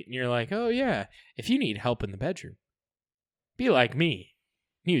athlete, and you're like, oh yeah, if you need help in the bedroom, be like me,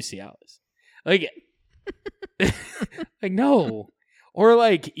 use Cialis. Like, like no, or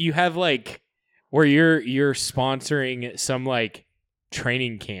like you have like where you're sponsoring some like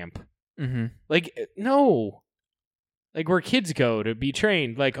training camp, Mm-hmm. like no. Like where kids go to be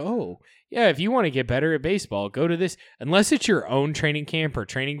trained, like, oh, yeah, if you want to get better at baseball, go to this. Unless it's your own training camp or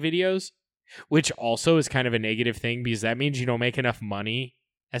training videos, which also is kind of a negative thing because that means you don't make enough money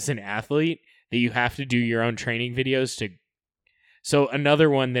as an athlete that you have to do your own training videos to. So another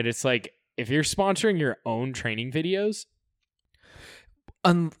one that it's like, if you're sponsoring your own training videos.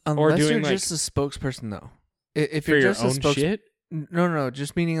 Unless doing you're like, just a spokesperson, though. If for you're your just own shit? No,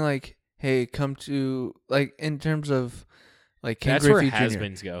 just meaning like, hey, come to, like, in terms of, like, Ken That's Griffey where Jr.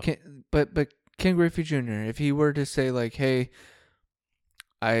 has-beens go. But Ken Griffey Jr., if he were to say, like, hey,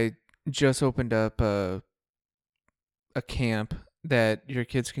 I just opened up a camp that your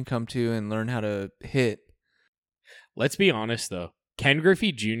kids can come to and learn how to hit. Let's be honest, though. Ken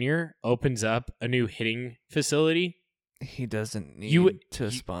Griffey Jr. opens up a new hitting facility. He doesn't need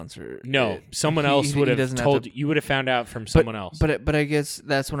to sponsor. No, it. someone else would have told you. Would have found out from someone else. But I guess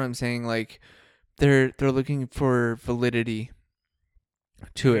that's what I'm saying. Like, they're looking for validity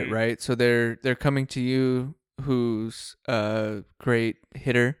to it, right? So they're coming to you, who's a great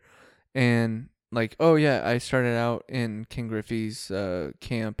hitter, and like, oh yeah, I started out in Ken Griffey's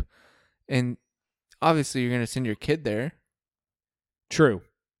camp, and obviously you're gonna send your kid there. True.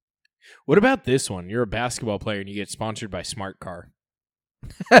 What about this one? You're a basketball player and you get sponsored by Smart Car.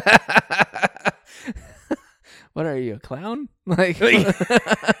 What are you, a clown? Like, you're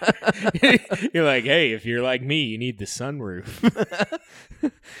like, hey, if you're like me, you need the sunroof.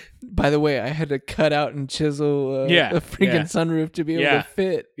 By the way, I had to cut out and chisel a freaking sunroof to be able to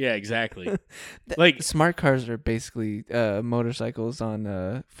fit. Yeah, exactly. Like smart cars are basically motorcycles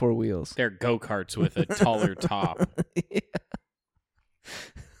on 4 wheels. They're go-karts with a taller top. Yeah.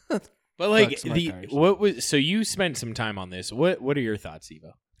 But like so you spent some time on this. What are your thoughts,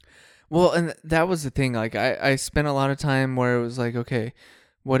 Evo? Well, and that was the thing. Like, I spent a lot of time where it was like, okay,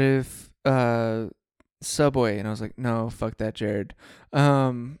 what if Subway? And I was like, no, fuck that, Jared.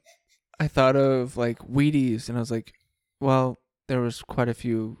 I thought of like Wheaties, and I was like, well, there was quite a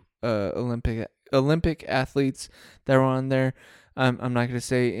few Olympic athletes that were on there. I'm not going to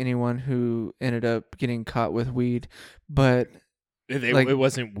say anyone who ended up getting caught with weed, but it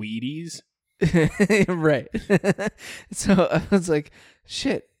wasn't Wheaties, right? So I was like,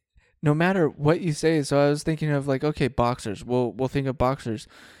 shit. No matter what you say, so I was thinking of like, okay, boxers. We'll think of boxers,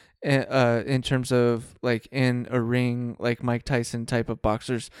 in terms of like in a ring, like Mike Tyson type of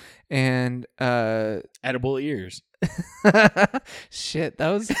boxers, and edible ears. Shit,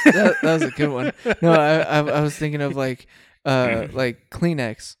 that was a good one. No, I was thinking of like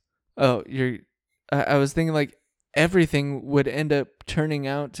Kleenex. Oh, I was thinking like everything would end up turning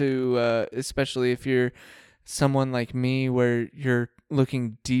out to, especially if you're someone like me, where you're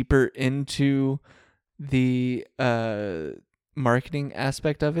looking deeper into the marketing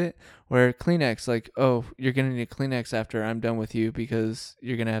aspect of it, where Kleenex, like, oh, you're gonna need Kleenex after I'm done with you because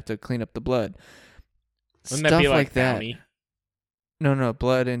you're gonna have to clean up the blood. Wouldn't Stuff that be like that. Bounty? No,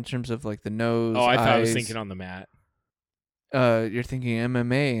 blood in terms of like the nose. Oh, I thought eyes. I was thinking on the mat. You're thinking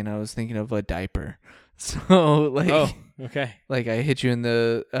MMA, and I was thinking of a diaper. So like, oh, okay, like I hit you in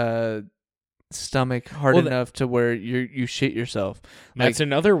the stomach hard enough to where you shit yourself. That's like,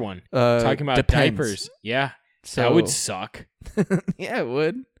 another one. Talking about diapers. Yeah. So, that would suck. Yeah, it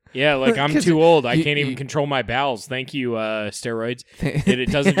would. Yeah, like I'm too old. I can't even control my bowels. Thank you, steroids.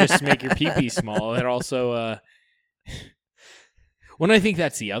 It doesn't just make your pee-pee small. It also When I think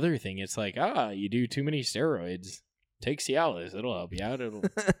that's the other thing, it's like, you do too many steroids. Take Cialis. It'll help you out. It'll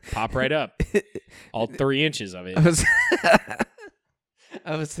pop right up. All 3 inches of it.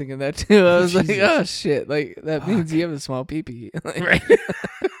 I was thinking that too. I was like, Jesus. oh shit. Like that means you have a small pee-pee. Like, Right.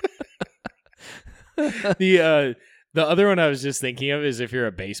 The other one I was just thinking of is if you're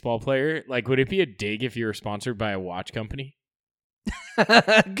a baseball player, like, would it be a dig if you were sponsored by a watch company?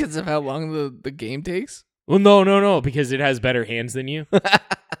 because of how long the game takes. Well, no, because it has better hands than you. Oh,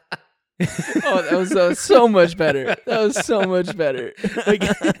 that was so much better. That was so much better. Like,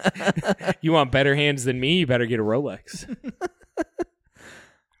 you want better hands than me? You better get a Rolex.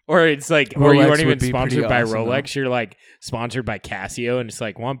 Or it's like, or you Rolex aren't even would be sponsored pretty by awesome, Rolex. You're like sponsored by Casio, and it's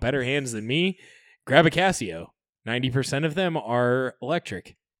like, want better hands than me? Grab a Casio. 90% of them are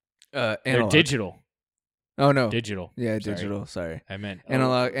electric. They're Analog. digital. Oh no. Digital. Yeah, Sorry. digital. Sorry. I meant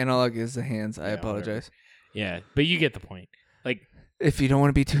Analog is the hands. I Yeah, apologize. Yeah, but you get the point. Like, If you don't want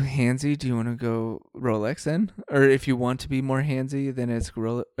to be too handsy, do you want to go Rolex then? Or if you want to be more handsy, then it's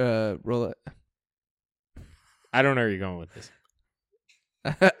Rolex. I don't know where you're going with this.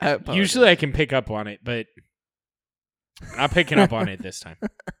 I apologize. Usually I can pick up on it, but I'm not picking up on it this time.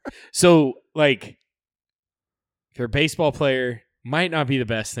 So, like, if you're a baseball player, might not be the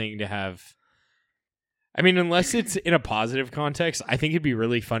best thing to have. I mean, unless it's in a positive context, I think it'd be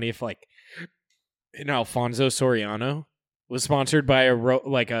really funny if, like, Alfonso Soriano was sponsored by a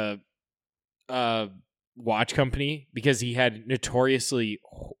watch company because he had notoriously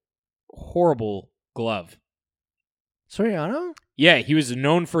horrible glove. Soriano? Yeah, he was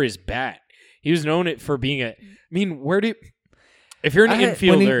known for his bat. He was known for being if you're an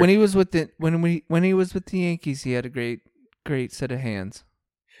infielder, when he was with the Yankees, he had a great set of hands.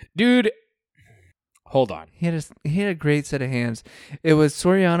 dude. Hold on. He had a great set of hands. It was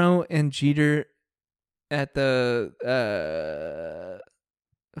Soriano and Jeter at the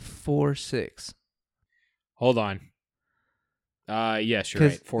 4-6. Hold on. Yes, you're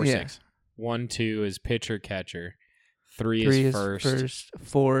 'Cause- right. 4-6. 1-2 is pitcher catcher. 3 is first.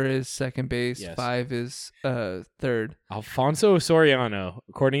 4 is second base. Yes. 5 is third. Alfonso Soriano,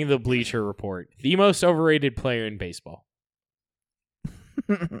 according to the Bleacher Report, the most overrated player in baseball.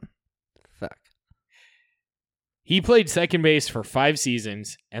 Fuck. He played second base for 5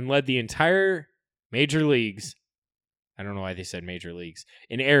 seasons and led the entire major leagues. I don't know why they said major leagues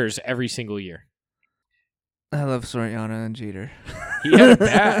in errors every single year. I love Soriano and Jeter. He had a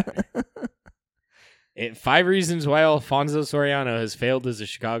bat. 5 reasons why Alfonso Soriano has failed as a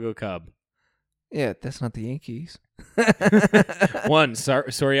Chicago Cub. Yeah, that's not the Yankees. 1,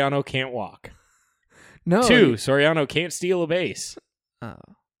 Soriano can't walk. No. 2, Soriano can't steal a base. Oh.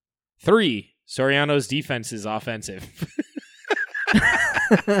 3, Soriano's defense is offensive.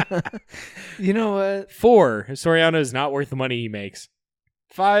 You know what? 4, Soriano is not worth the money he makes.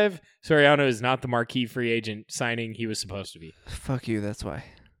 5, Soriano is not the marquee free agent signing he was supposed to be. Fuck you. That's why.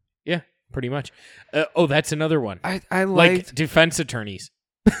 Yeah, pretty much. That's another one. I Like liked. defense attorneys.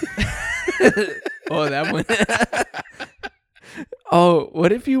 Oh, that one. Oh,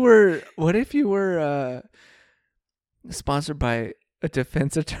 what if you were sponsored by a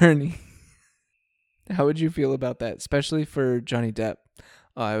defense attorney? How would you feel about that, especially for Johnny Depp?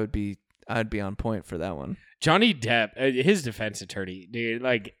 Oh, I'd be on point for that one. Johnny Depp, his defense attorney, dude,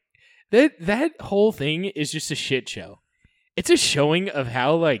 like that whole thing is just a shit show. It's a showing of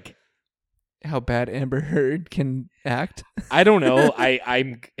how How bad Amber Heard can act. I don't know.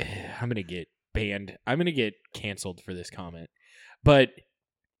 I'm gonna get banned. I'm gonna get canceled for this comment. But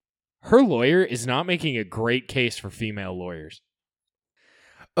her lawyer is not making a great case for female lawyers.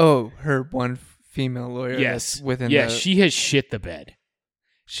 Oh, her one female lawyer. Yes, that's within. yeah, she has shit the bed.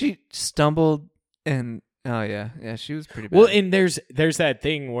 She stumbled and yeah, she was pretty bad. Well, and there's that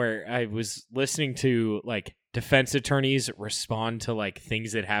thing where I was listening to defense attorneys respond to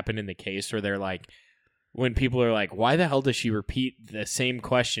things that happen in the case, where they're like, when people are like, why the hell does she repeat the same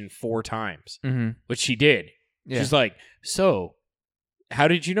question 4 times? Mm-hmm. Which she did. Yeah. She's like, so how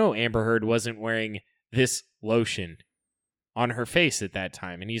did you know Amber Heard wasn't wearing this lotion on her face at that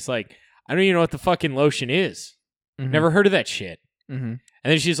time? And he's like, I don't even know what the fucking lotion is. Mm-hmm. Never heard of that shit. Mm-hmm. And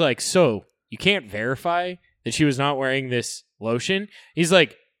then she's like, so you can't verify that she was not wearing this lotion? He's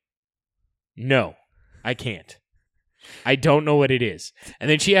like, no, I can't. I don't know what it is. And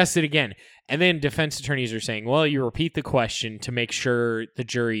then she asked it again. And then defense attorneys are saying, well, you repeat the question to make sure the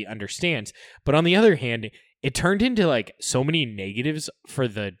jury understands. But on the other hand, it turned into so many negatives for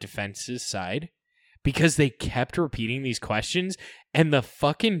the defense's side because they kept repeating these questions, and the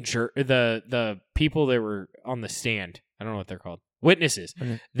fucking the people that were on the stand, I don't know what they're called, witnesses.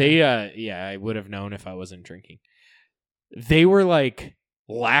 Okay. They I would have known if I wasn't drinking. they were like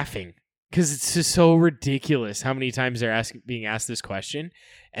laughing because it's just so ridiculous how many times they're being asked this question,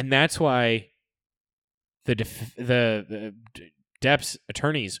 and that's why the Depp's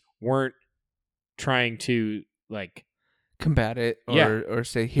attorneys weren't trying to like combat it Yeah. or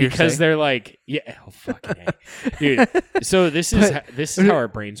say hearsay. because they're like, yeah, oh fucking A. Dude. So this is how our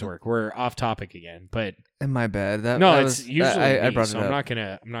brains work. We're off topic again, but my bad. That no, that it's was, usually I me, brought so it I'm up.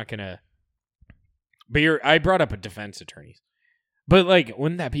 not gonna. But I brought up a defense attorneys, but like,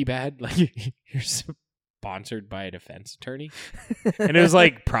 wouldn't that be bad? Like, you're sponsored by a defense attorney, and it was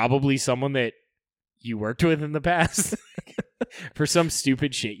like probably someone that you worked with in the past for some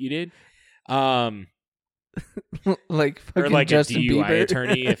stupid shit you did. Like Or fucking like Justin a DUI Bieber.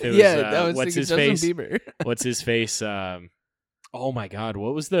 attorney if it was, yeah, that was what's thinking his Justin face? Bieber. What's his face? Oh my God,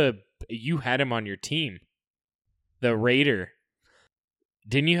 what was you had him on your team? The Raider.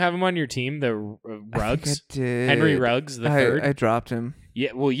 Didn't you have him on your team? The Ruggs? I think I did. Henry Ruggs the third? I dropped him.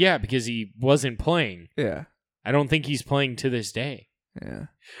 Yeah, well, yeah, because he wasn't playing. Yeah. I don't think he's playing to this day. Yeah.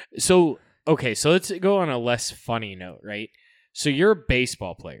 So, okay, so let's go on a less funny note, right? So you're a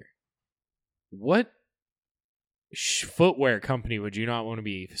baseball player. What footwear company would you not want to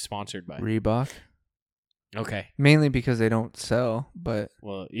be sponsored by? Reebok. Okay. Mainly because they don't sell, but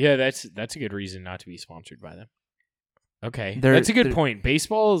Well, yeah, that's a good reason not to be sponsored by them. Okay. They're- That's a good they're- point.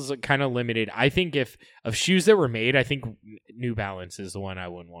 Baseball is kind of limited. I think if of shoes that were made, I think New Balance is the one I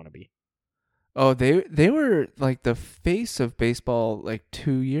wouldn't want to be. oh, they were like the face of baseball like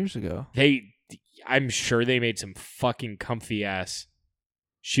 2 years ago. I'm sure they made some fucking comfy ass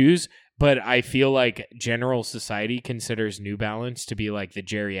shoes, but I feel like general society considers New Balance to be like the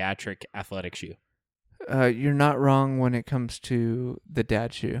geriatric athletic shoe. You're not wrong when it comes to the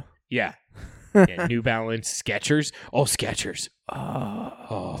dad shoe. Yeah. Yeah, New Balance, Skechers. Oh, Skechers.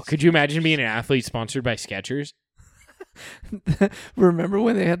 Oh, could you imagine being an athlete sponsored by Skechers? Remember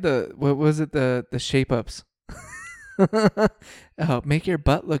when they had what was it, the shape ups? Oh, make your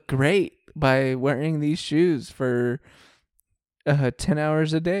butt look great by wearing these shoes for 10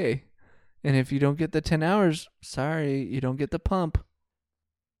 hours a day. And if you don't get the 10 hours, sorry, you don't get the pump.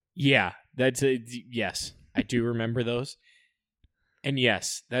 Yeah, yes. I do remember those. And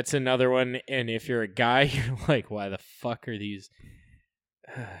yes, that's another one. And if you're a guy, you're like, why the fuck are these?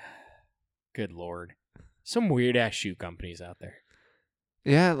 Good Lord. Some weird ass shoe companies out there.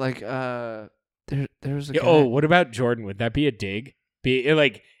 Yeah, like there was a Yeah, guy. oh, what about Jordan? Would that be a dig?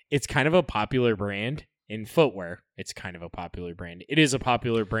 It's kind of a popular brand in footwear. It's kind of a popular brand. It is a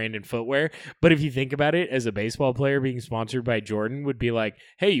popular brand in footwear. But if you think about it, as a baseball player, being sponsored by Jordan would be like,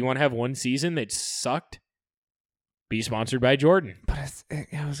 hey, you want to have one season that sucked? Be sponsored by Jordan. But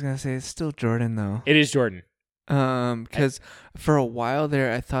I was gonna say it's still Jordan though. It is Jordan. Because for a while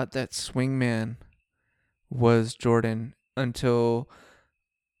there, I thought that Swingman was Jordan until,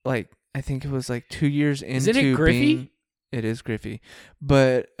 like, I think it was like 2 years into Isn't it Griffey? being. It is Griffey,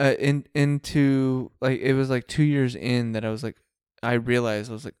 but into like it was like 2 years in that I realized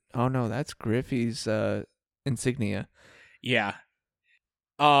I was like, oh no, that's Griffey's insignia. Yeah.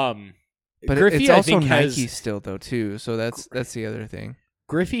 But Griffey, it's also I think, Nike has still though too, so that's the other thing.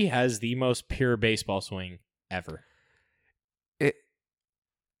 Griffey has the most pure baseball swing ever.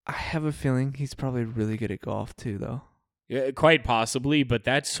 I have a feeling he's probably really good at golf too, though. Yeah, quite possibly, but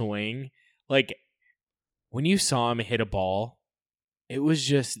that swing, like when you saw him hit a ball, it was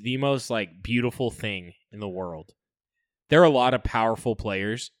just the most like beautiful thing in the world. There are a lot of powerful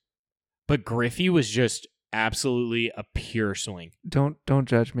players, but Griffey was just absolutely a pure swing. Don't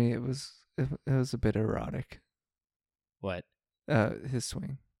judge me. It was a bit erotic. What? His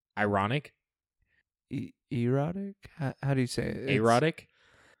swing. Ironic? Erotic? How do you say it? Erotic?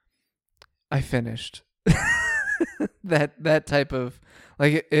 I finished. that type of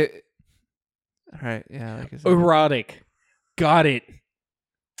like it. All right, yeah, like I said. Erotic. Got it.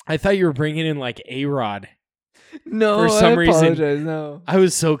 I thought you were bringing in like A-Rod. No, For some I reason- apologize. No, I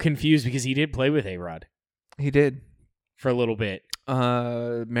was so confused because he did play with A-Rod he did. for a little bit.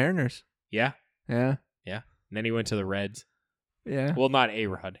 Mariners. Yeah. Yeah, And then he went to the Reds. yeah. Well, not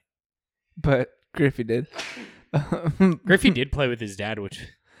A-Rod. But Griffey did. Griffey did play with his dad, which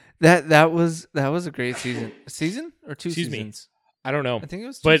That was a great season. Season or two Excuse me. seasons? I don't know. I think it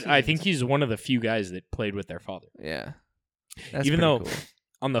was. But I think he's one of the few guys that played with their father. Yeah. That's Even pretty though cool.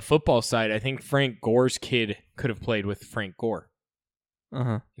 on the football side, I think Frank Gore's kid could have played with Frank Gore. Uh-huh.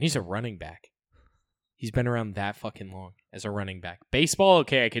 And he's a running back. He's been around that fucking long as a running back. Baseball,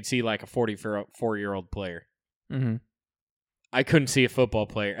 okay, I could see like a 44-year-old player. Mm-hmm. I couldn't see a football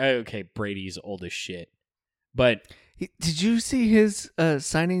player. Okay, Brady's old as shit. But Did you see his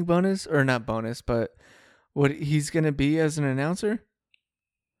signing bonus or not bonus, but what he's going to be as an announcer?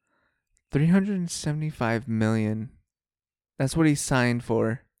 $375 million. That's what he signed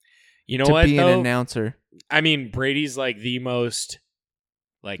for. You know to what, be though? an announcer. I mean, Brady's like the most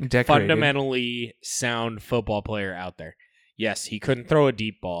Decorated. fundamentally sound football player out there. Yes, he couldn't throw a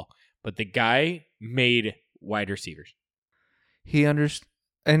deep ball, but the guy made wide receivers. He understands.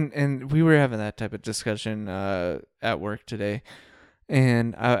 And we were having that type of discussion at work today.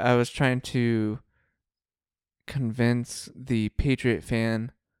 And I was trying to convince the Patriot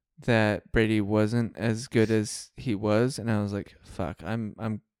fan that Brady wasn't as good as he was, and I was like, "Fuck, I'm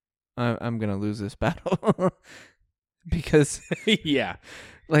gonna lose this battle," because Yeah,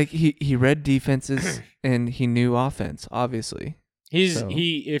 like he read defenses and he knew offense. Obviously,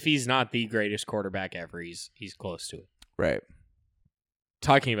 if he's not the greatest quarterback ever, he's close to it. Right.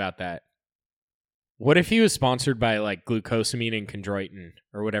 Talking about that, what if he was sponsored by like glucosamine and chondroitin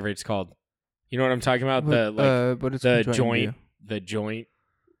or whatever it's called? You know what I'm talking about? What does the conjoint joint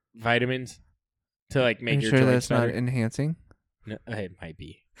vitamins to like do? make Are you your sure joints that's better. not enhancing? No, it might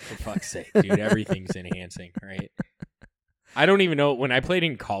be. For fuck's sake, dude, everything's enhancing, right? I don't even know. When I played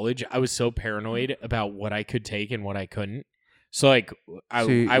in college, I was so paranoid about what I could take and what I couldn't. So like,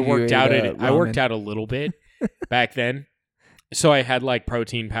 I worked out I worked out a little bit back then. So I had like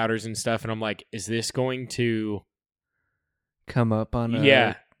protein powders and stuff, and I'm like, is this going to come up on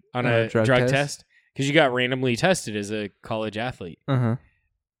a drug test? Because you got randomly tested as a college athlete. Uh-huh.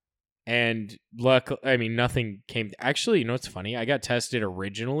 And nothing came. Actually, you know what's funny? I got tested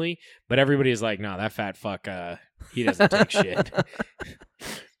originally, but everybody is like, no, that fat fuck, he doesn't take shit.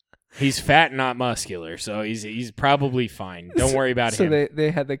 He's fat, not muscular, so he's probably fine. Don't worry about him. So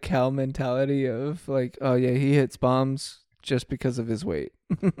they had the Cal mentality of like, oh yeah, he hits bombs just because of his weight.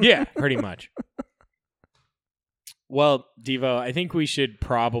 Yeah, pretty much. Well, Devo, I think we should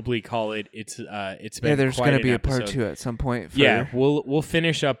probably call it. It's been there's going to be a part 2 at some point. Yeah, we'll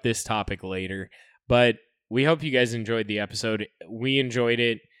finish up this topic later, but we hope you guys enjoyed the episode. We enjoyed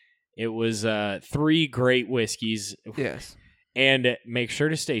it. It was 3 great whiskeys. Yes, and make sure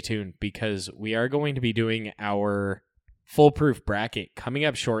to stay tuned because we are going to be doing our foolproof bracket coming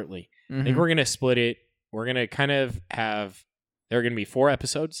up shortly. Mm-hmm. I think we're going to split it. We're going to kind of have. There are going to be 4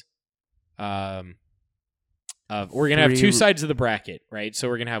 episodes. We're going to have 2 sides of the bracket, right? So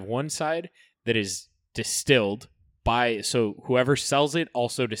we're going to have one side that is distilled so whoever sells it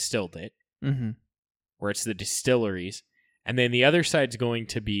also distilled it, mm-hmm. where it's the distilleries. And then the other side's going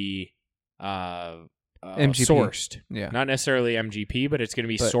to be sourced. Yeah. Not necessarily MGP, but it's going to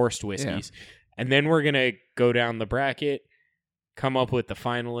be sourced whiskeys. Yeah. And then we're going to go down the bracket, come up with the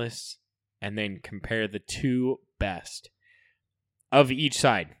finalists, and then compare the 2 best of each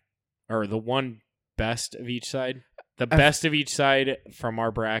side, or the one best of each side, the best of each side from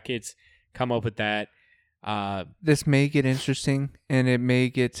our brackets, come up with that. This may get interesting, and it may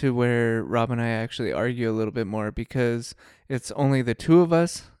get to where Rob and I actually argue a little bit more because it's only the 2 of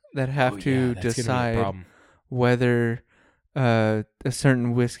us that have to decide whether a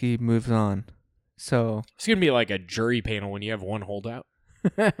certain whiskey moves on. So it's gonna be like a jury panel when you have one holdout.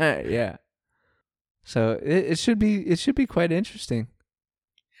 Yeah. So it should be quite interesting.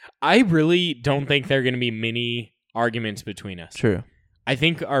 I really don't think there are going to be many arguments between us. True. I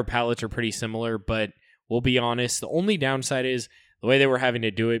think our palates are pretty similar, but we'll be honest. The only downside is the way that we're having to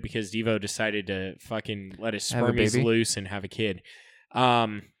do it because Devo decided to fucking let his spermies loose and have a kid.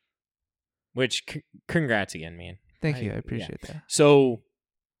 Which, congrats again, man. Thank you. I appreciate that. So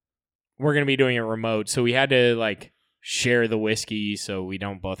we're going to be doing it remote. So we had to like share the whiskey so we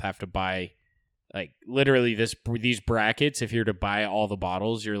don't both have to buy. Like literally these brackets, if you're to buy all the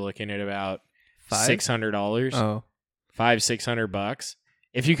bottles, you're looking at about $600. Oh, $500-$600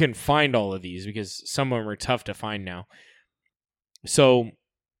 if you can find all of these because some of them are tough to find now. So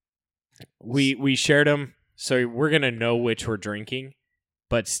we shared them, so we're gonna know which we're drinking,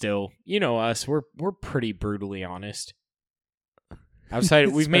 but still, you know us, we're pretty brutally honest. Outside,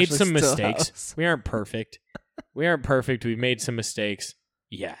 we've made some mistakes. We aren't perfect. We've made some mistakes.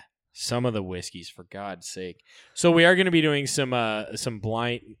 Yeah. Some of the whiskeys, for God's sake. So we are going to be doing some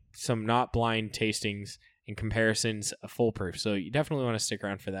not blind tastings and comparisons of foolproof. So you definitely want to stick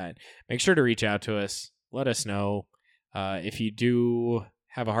around for that. Make sure to reach out to us. Let us know if you do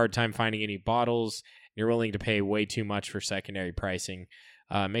have a hard time finding any bottles. You're willing to pay way too much for secondary pricing.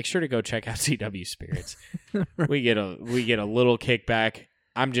 Make sure to go check out CW Spirits. We get a little kickback.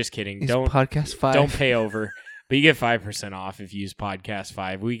 I'm just kidding. Podcast 5. Don't pay over. But you get 5% off if you use Podcast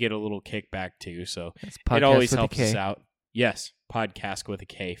 5. We get a little kickback too, so it always helps us out. Yes, Podcast with a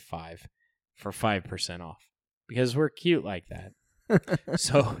K 5 for 5% off because we're cute like that.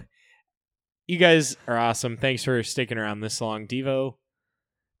 So You guys are awesome. Thanks for sticking around this long. Devo.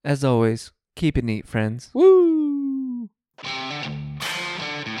 As always, keep it neat, friends. Woo!